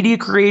creation, a media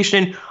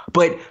creation,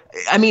 but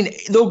I mean,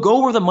 they'll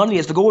go where the money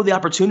is, they'll go where the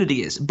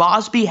opportunity is.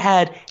 Bosby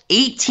had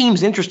 8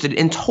 teams interested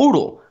in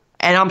total,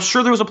 and I'm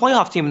sure there was a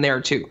playoff team in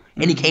there too,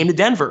 and he came to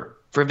Denver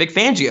for Vic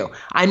Fangio.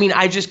 I mean,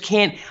 I just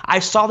can't. I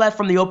saw that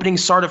from the opening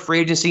start of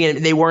free agency,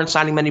 and they weren't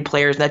signing many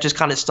players, and that just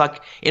kind of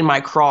stuck in my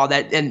craw.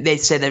 And they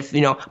said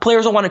that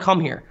players don't want to come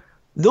here.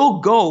 They'll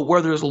go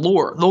where there's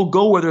lure. They'll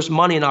go where there's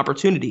money and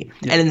opportunity.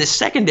 Yeah. And in the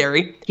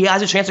secondary, he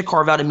has a chance to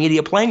carve out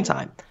immediate playing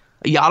time.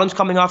 Yadam's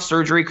coming off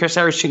surgery. Chris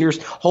Harris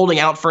Jr.'s holding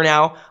out for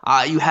now.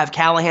 You have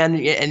Callahan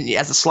and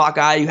as a slot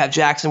guy. You have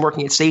Jackson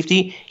working at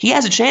safety. He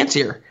has a chance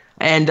here.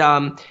 And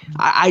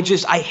I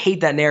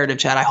hate that narrative,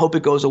 Chad. I hope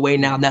it goes away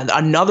now that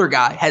another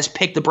guy has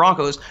picked the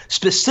Broncos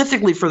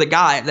specifically for the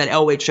guy that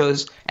Elway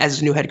chose as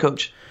his new head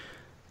coach.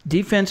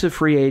 defensive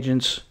free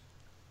agents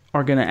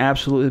are going to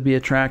absolutely be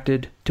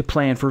attracted to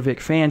playing for Vic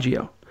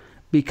Fangio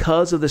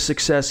because of the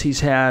success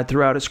he's had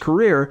throughout his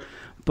career.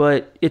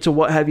 But it's a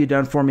what have you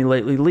done for me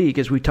lately league,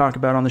 as we talk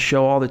about on the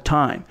show all the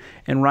time.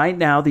 And right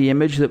now, the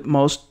image that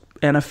most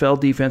NFL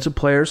defensive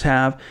players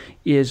have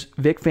is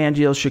Vic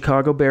Fangio's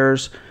Chicago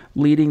Bears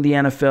leading the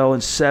NFL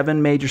in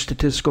 7 major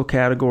statistical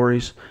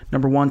categories.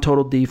 Number 1,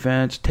 total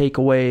defense,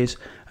 takeaways.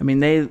 I mean,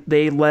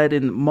 they led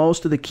in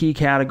most of the key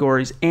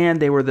categories, and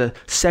they were the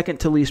second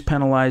to least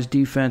penalized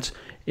defense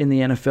in the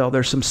NFL.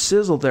 There's some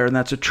sizzle there, and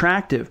that's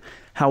attractive.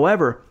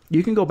 However,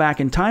 you can go back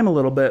in time a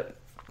little bit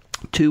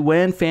to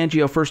when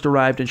Fangio first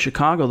arrived in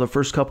Chicago the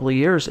first couple of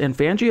years, and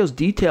Fangio's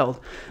detailed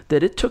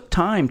that it took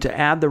time to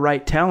add the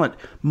right talent.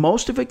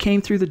 Most of it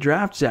came through the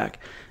draft, Zach.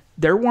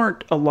 There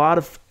weren't a lot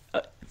of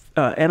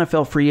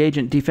NFL free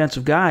agent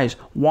defensive guys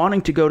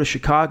wanting to go to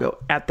Chicago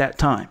at that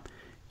time,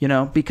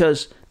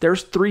 because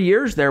there's 3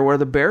 years there where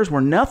the Bears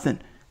were nothing.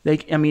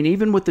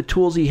 Even with the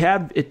tools he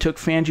had, it took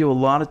Fangio a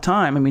lot of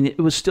time. I mean, it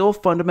was still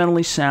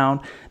fundamentally sound.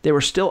 They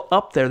were still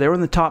up there. They were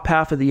in the top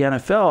half of the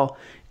NFL,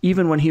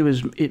 even when he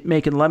was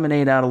making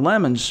lemonade out of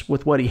lemons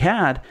with what he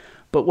had.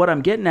 But what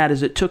I'm getting at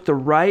is it took the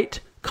right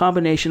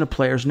combination of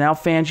players. Now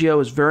Fangio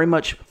is very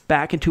much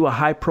back into a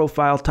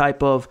high-profile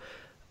type of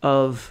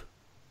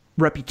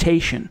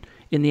reputation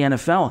in the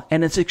NFL,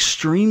 and it's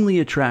extremely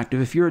attractive.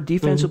 If you're a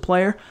defensive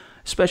player,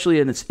 especially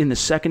in the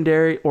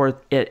secondary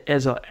or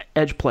as an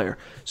edge player.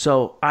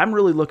 So I'm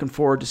really looking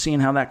forward to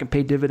seeing how that can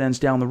pay dividends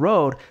down the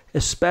road,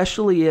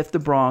 especially if the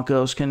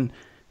Broncos can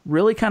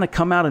really kind of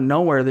come out of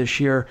nowhere this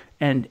year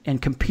and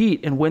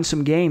compete and win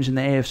some games in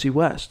the AFC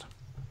West.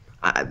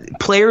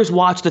 Players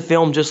watch the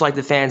film just like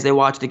the fans. They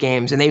watch the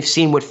games, and they've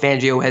seen what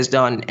Fangio has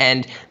done.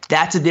 And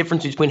that's the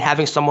difference between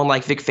having someone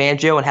like Vic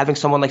Fangio and having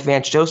someone like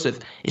Vance Joseph.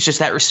 It's just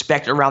that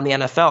respect around the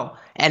NFL.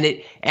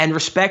 And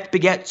respect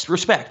begets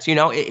respect.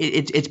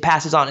 It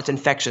passes on. It's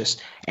infectious.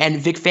 And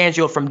Vic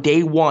Fangio from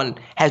day one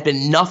has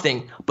been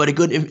nothing but a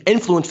good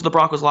influence for the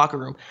Broncos locker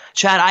room.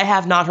 Chad, I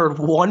have not heard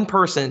one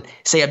person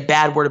say a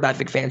bad word about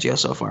Vic Fangio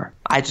so far.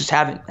 I just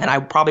haven't, and I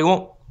probably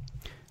won't.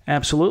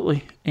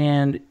 Absolutely.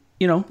 And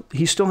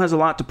he still has a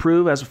lot to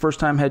prove as a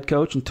first-time head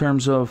coach in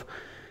terms of,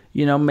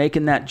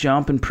 making that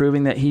jump and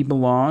proving that he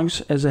belongs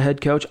as a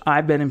head coach.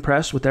 I've been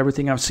impressed with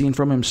everything I've seen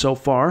from him so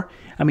far.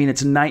 I mean,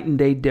 it's a night and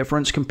day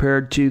difference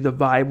compared to the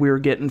vibe we were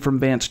getting from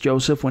Vance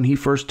Joseph when he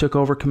first took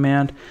over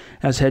command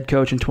as head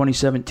coach in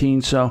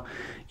 2017. So,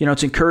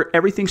 it's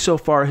everything so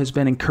far has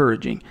been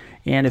encouraging.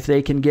 And if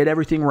they can get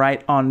everything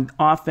right on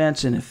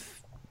offense, and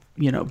if,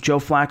 Joe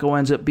Flacco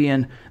ends up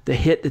being the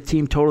hit the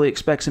team totally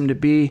expects him to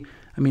be,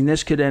 I mean,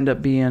 this could end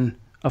up being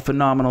a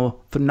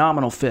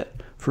phenomenal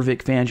fit for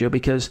Vic Fangio,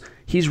 because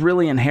he's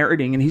really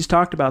inheriting, and he's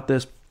talked about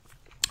this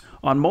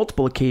on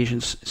multiple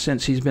occasions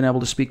since he's been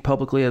able to speak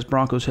publicly as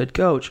Broncos head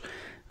coach,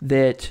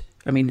 that,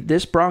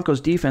 this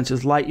Broncos defense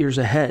is light years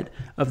ahead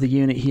of the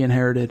unit he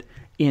inherited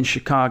in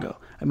Chicago.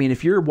 I mean,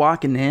 if you're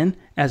walking in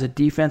as a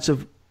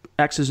defensive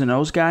X's and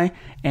O's guy,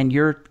 and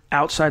your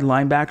outside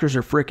linebackers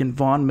are frickin'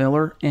 Von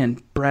Miller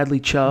and Bradley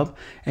Chubb,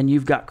 and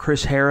you've got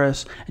Chris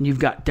Harris, and you've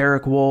got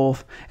Derek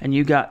Wolfe, and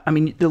you got,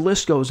 the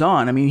list goes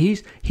on.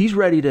 He's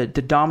ready to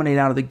dominate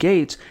out of the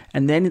gates,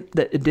 and then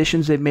the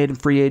additions they've made in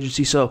free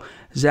agency. So,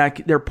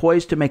 Zach, they're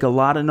poised to make a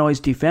lot of noise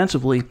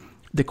defensively.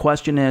 The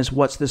question is,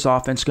 what's this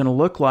offense going to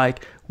look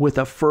like with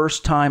a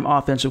first-time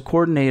offensive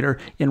coordinator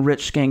in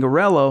Rich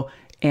Scangarello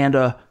and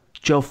a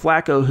Joe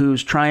Flacco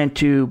who's trying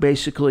to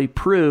basically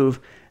prove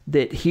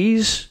that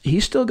he's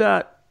still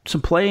got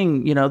some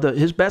playing,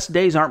 his best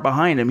days aren't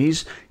behind him.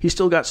 He's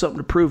still got something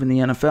to prove in the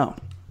NFL.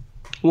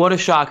 What a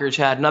shocker,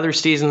 Chad. Another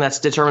season that's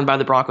determined by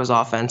the Broncos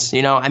offense.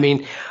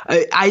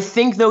 I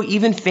think, though,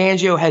 even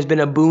Fangio has been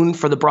a boon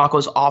for the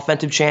Broncos'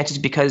 offensive chances,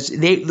 because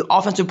the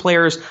offensive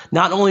players,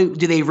 not only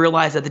do they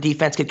realize that the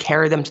defense could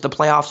carry them to the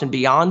playoffs and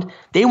beyond,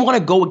 they want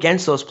to go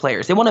against those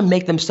players. They want to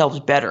make themselves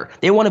better.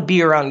 They want to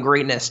be around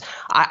greatness.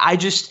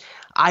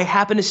 I've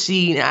happened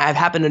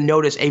to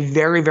notice a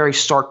very, very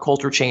stark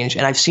culture change,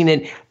 and I've seen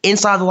it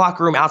inside the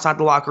locker room, outside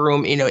the locker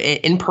room,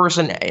 in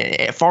person,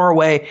 far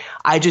away.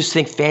 I just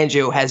think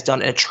Fangio has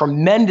done a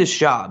tremendous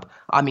job.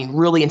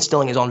 Really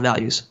instilling his own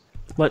values.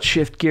 Let's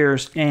shift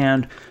gears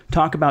and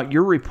talk about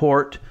your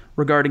report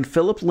regarding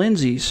Philip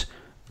Lindsay's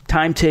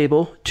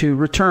timetable to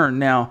return.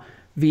 Now,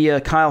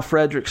 via Kyle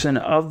Fredrickson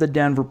of the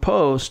Denver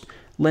Post,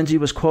 Lindsay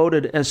was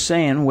quoted as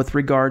saying, with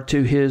regard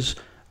to his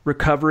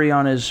recovery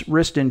on his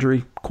wrist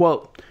injury,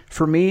 quote,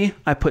 "For me,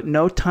 I put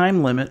no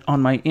time limit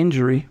on my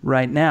injury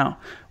right now.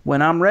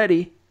 When I'm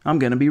ready, I'm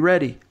going to be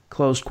ready,"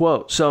 close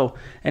quote. So,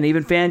 and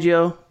even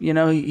Fangio,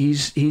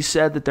 he's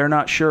said that they're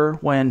not sure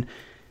when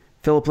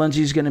Philip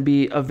Lindsay is going to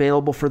be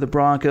available for the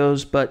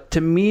Broncos. But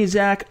to me,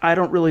 Zach, I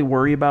don't really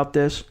worry about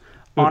this.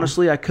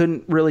 Honestly, I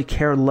couldn't really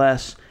care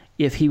less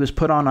if he was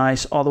put on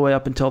ice all the way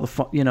up until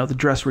the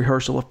dress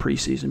rehearsal of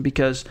preseason,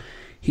 because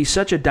he's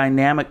such a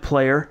dynamic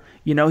player.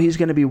 He's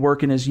going to be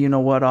working his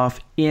you-know-what off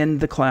in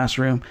the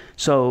classroom.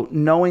 So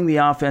knowing the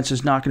offense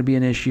is not going to be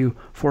an issue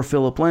for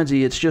Philip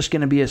Lindsay. It's just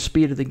going to be a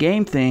speed of the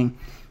game thing.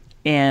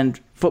 And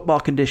football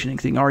conditioning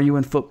thing. Are you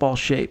in football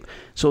shape?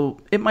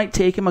 So it might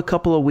take him a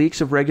couple of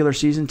weeks of regular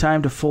season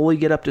time to fully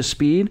get up to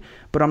speed,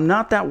 but I'm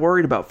not that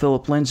worried about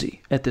Phillip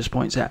Lindsay at this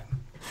point, Zach.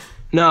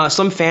 No,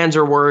 some fans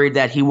are worried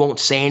that he won't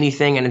say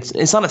anything, and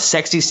it's not a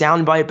sexy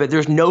soundbite, but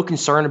there's no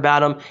concern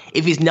about him.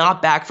 If he's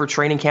not back for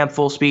training camp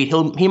full speed,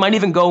 he might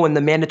even go in the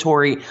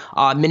mandatory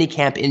mini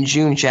camp in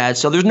June, Chad.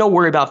 So there's no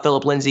worry about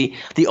Phillip Lindsay.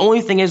 The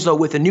only thing is, though,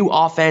 with a new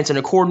offense and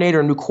a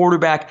coordinator, a new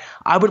quarterback,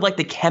 I would like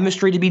the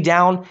chemistry to be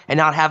down and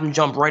not have him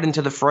jump right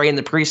into the fray in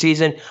the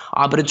preseason.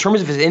 But in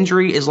terms of his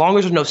injury, as long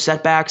as there's no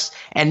setbacks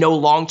and no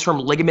long-term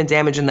ligament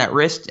damage in that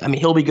wrist, I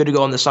mean, he'll be good to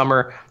go in the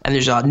summer, and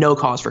there's no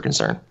cause for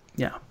concern.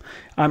 Yeah.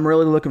 I'm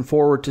really looking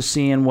forward to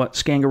seeing what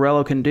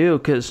Scangarello can do,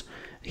 because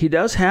he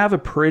does have a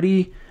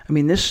pretty, I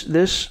mean,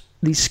 these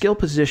skill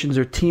positions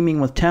are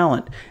teeming with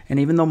talent. And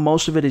even though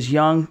most of it is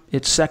young,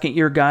 it's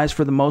second-year guys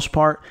for the most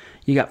part.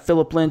 You got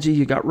Phillip Lindsay,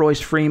 you got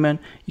Royce Freeman,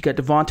 you got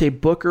Devontae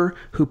Booker,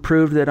 who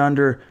proved that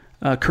under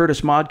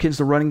Curtis Modkins,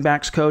 the running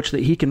backs coach,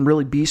 that he can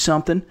really be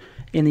something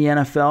in the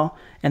NFL.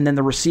 And then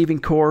the receiving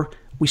core,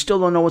 we still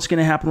don't know what's going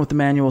to happen with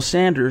Emmanuel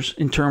Sanders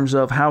in terms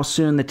of how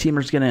soon the team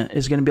is going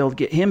to be able to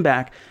get him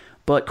back.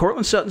 But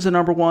Cortland Sutton's the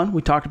number one.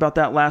 We talked about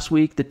that last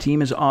week. The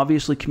team has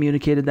obviously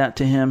communicated that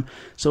to him.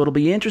 So it'll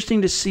be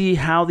interesting to see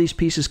how these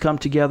pieces come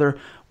together.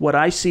 What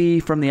I see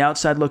from the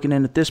outside looking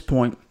in at this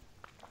point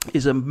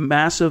is a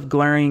massive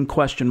glaring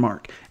question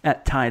mark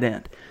at tight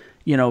end.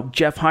 You know,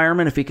 Jeff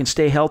Hireman, if he can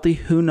stay healthy,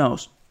 who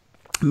knows?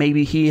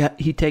 Maybe he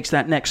takes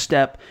that next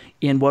step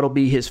in what'll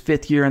be his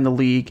fifth year in the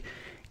league.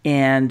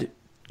 And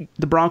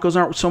the Broncos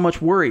aren't so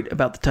much worried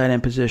about the tight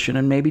end position,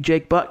 and maybe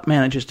Jake Butt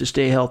manages to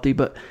stay healthy.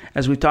 But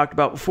as we talked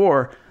about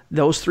before,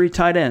 those three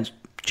tight ends,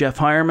 Jeff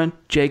Hireman,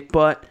 Jake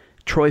Butt,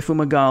 Troy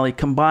Fumagalli,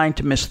 combined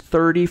to miss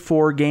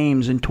 34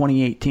 games in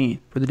 2018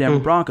 for the Denver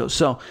Broncos.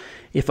 So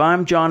if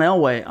I'm John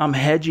Elway, I'm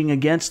hedging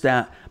against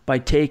that by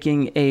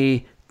taking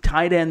a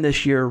tight end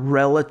this year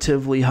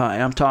relatively high.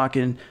 I'm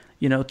talking,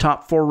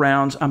 top 4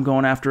 rounds. I'm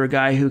going after a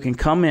guy who can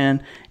come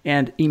in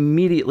and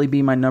immediately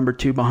be my number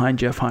 2 behind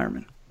Jeff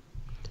Hireman.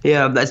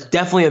 Yeah, that's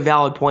definitely a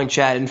valid point,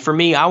 Chad. And for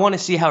me, I want to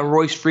see how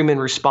Royce Freeman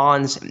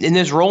responds in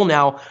this role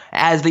now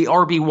as the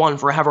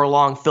RB1 for however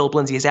long Phillip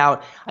Lindsay is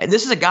out.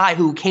 This is a guy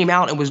who came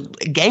out and was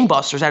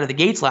gangbusters out of the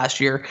gates last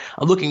year,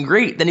 looking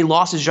great. Then he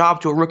lost his job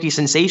to a rookie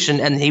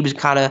sensation, and he was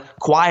kind of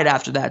quiet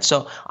after that.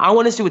 So I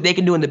want to see what they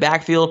can do in the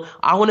backfield.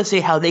 I want to see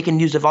how they can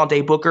use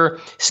Devontae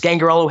Booker.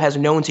 Scangarello has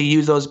known to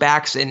use those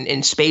backs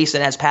in space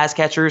and as pass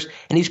catchers,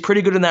 and he's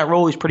pretty good in that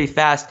role. He's pretty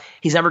fast.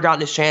 He's never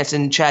gotten his chance,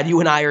 and Chad, you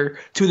and I are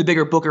two of the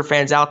bigger Booker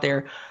fans out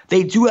there.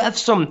 They do have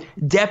some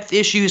depth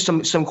issues,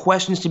 some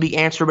questions to be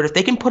answered, but if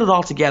they can put it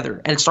all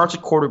together, and it starts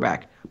at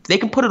quarterback, if they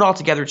can put it all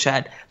together,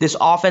 Chad, this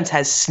offense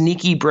has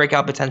sneaky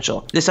breakout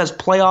potential. This has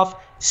playoff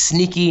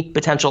sneaky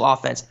potential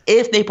offense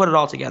if they put it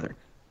all together.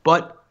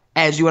 But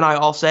as you and I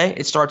all say,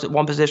 it starts at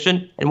one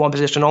position and one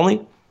position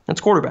only.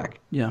 That's quarterback.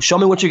 Yeah. Show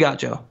me what you got,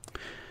 Joe.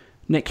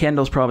 Nick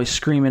Kendall's probably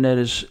screaming at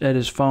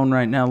his phone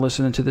right now,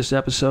 listening to this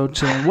episode,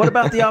 saying, "What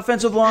about the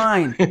offensive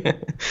line?"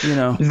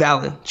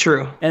 Valid,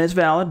 true, and it's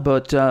valid.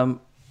 But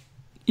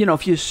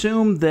if you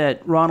assume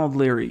that Ronald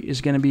Leary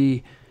is going to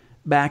be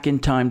back in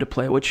time to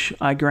play, which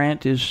I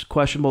grant is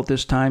questionable at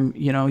this time.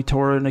 He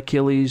tore an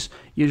Achilles.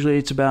 Usually,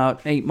 it's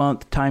about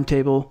 8-month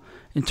timetable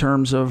in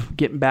terms of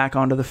getting back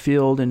onto the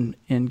field and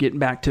getting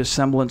back to a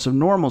semblance of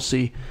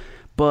normalcy.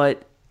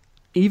 But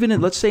even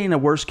let's say in a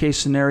worst-case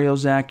scenario,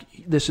 Zach,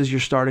 this is your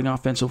starting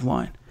offensive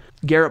line.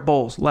 Garrett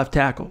Bowles, left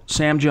tackle.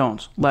 Sam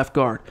Jones, left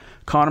guard.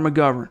 Connor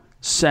McGovern,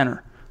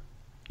 center.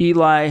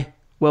 Eli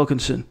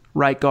Wilkinson,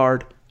 right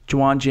guard.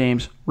 Juwan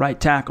James, right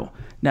tackle.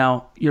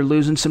 Now, you're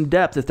losing some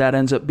depth if that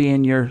ends up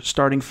being your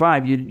starting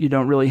 5. You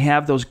don't really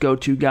have those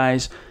go-to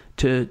guys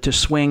to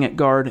swing at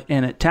guard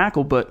and at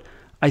tackle, but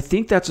I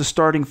think that's a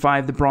starting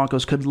 5 the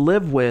Broncos could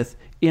live with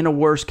in a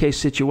worst-case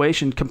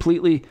situation.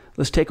 Completely,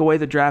 let's take away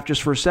the draft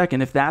just for a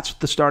second. If that's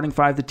the starting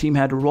 5 the team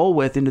had to roll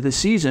with into the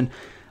season,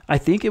 I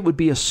think it would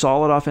be a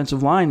solid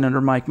offensive line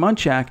under Mike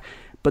Munchak.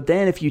 But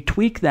then if you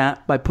tweak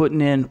that by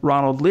putting in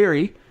Ronald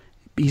Leary,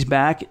 he's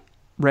back,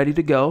 ready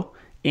to go,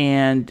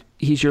 and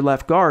he's your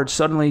left guard,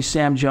 suddenly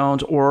Sam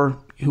Jones or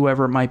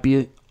whoever it might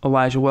be,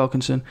 Elijah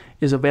Wilkinson,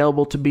 is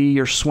available to be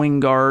your swing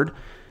guard.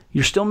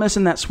 You're still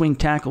missing that swing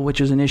tackle, which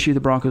is an issue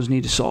the Broncos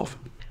need to solve.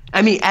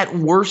 I mean, at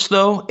worst,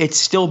 though, it's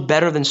still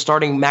better than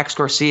starting Max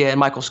Garcia and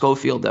Michael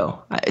Schofield,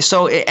 though.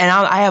 So, and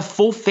I have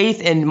full faith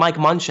in Mike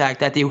Munchak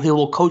that he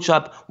will coach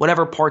up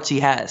whatever parts he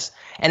has.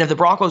 And if the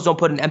Broncos don't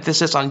put an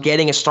emphasis on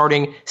getting a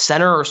starting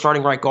center or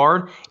starting right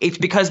guard, it's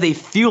because they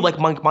feel like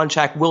Mike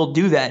Munchak will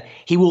do that.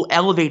 He will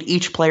elevate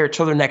each player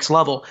to their next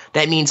level.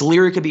 That means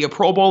Leary could be a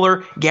Pro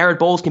Bowler. Garrett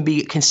Bowles can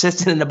be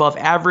consistent and above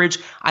average.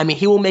 I mean,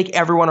 he will make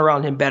everyone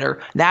around him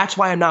better. That's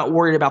why I'm not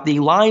worried about the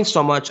line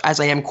so much as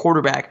I am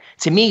quarterback.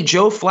 To me,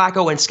 Joe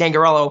Flacco and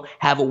Scangarello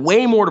have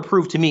way more to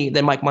prove to me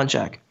than Mike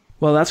Munchak.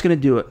 Well, that's going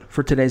to do it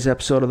for today's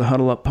episode of the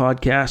Huddle Up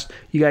Podcast.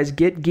 You guys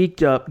get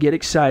geeked up, get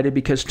excited,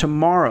 because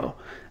tomorrow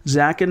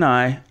Zach and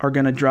I are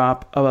going to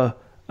drop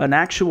a an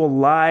actual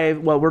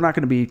live, well, it's not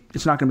going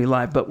to be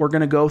live, but we're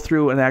going to go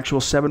through an actual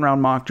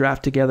 7-round mock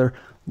draft together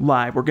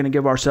live. We're going to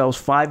give ourselves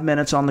 5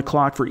 minutes on the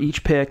clock for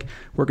each pick.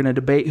 We're going to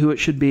debate who it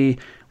should be.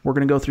 We're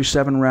going to go through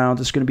 7 rounds.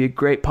 It's going to be a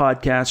great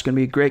podcast. It's going to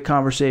be a great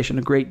conversation,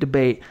 a great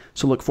debate.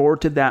 So look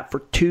forward to that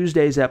for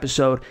Tuesday's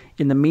episode.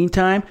 In the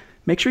meantime,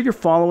 make sure you're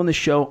following the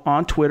show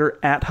on Twitter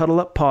at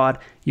HuddleUpPod.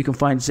 You can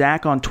find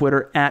Zach on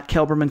Twitter at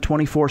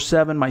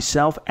Kelberman247,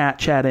 myself at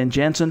Chad N.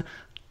 Jensen.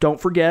 Don't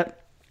forget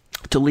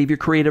to leave your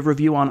creative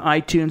review on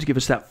iTunes. Give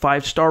us that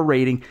 5-star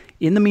rating.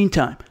 In the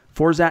meantime,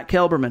 for Zach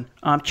Kelberman,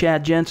 I'm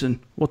Chad Jensen.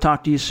 We'll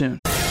talk to you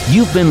soon.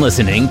 You've been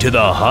listening to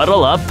the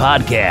Huddle Up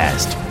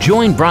Podcast.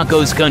 Join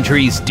Broncos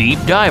Country's deep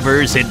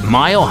divers at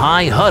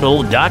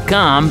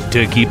milehighhuddle.com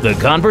to keep the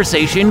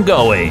conversation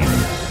going.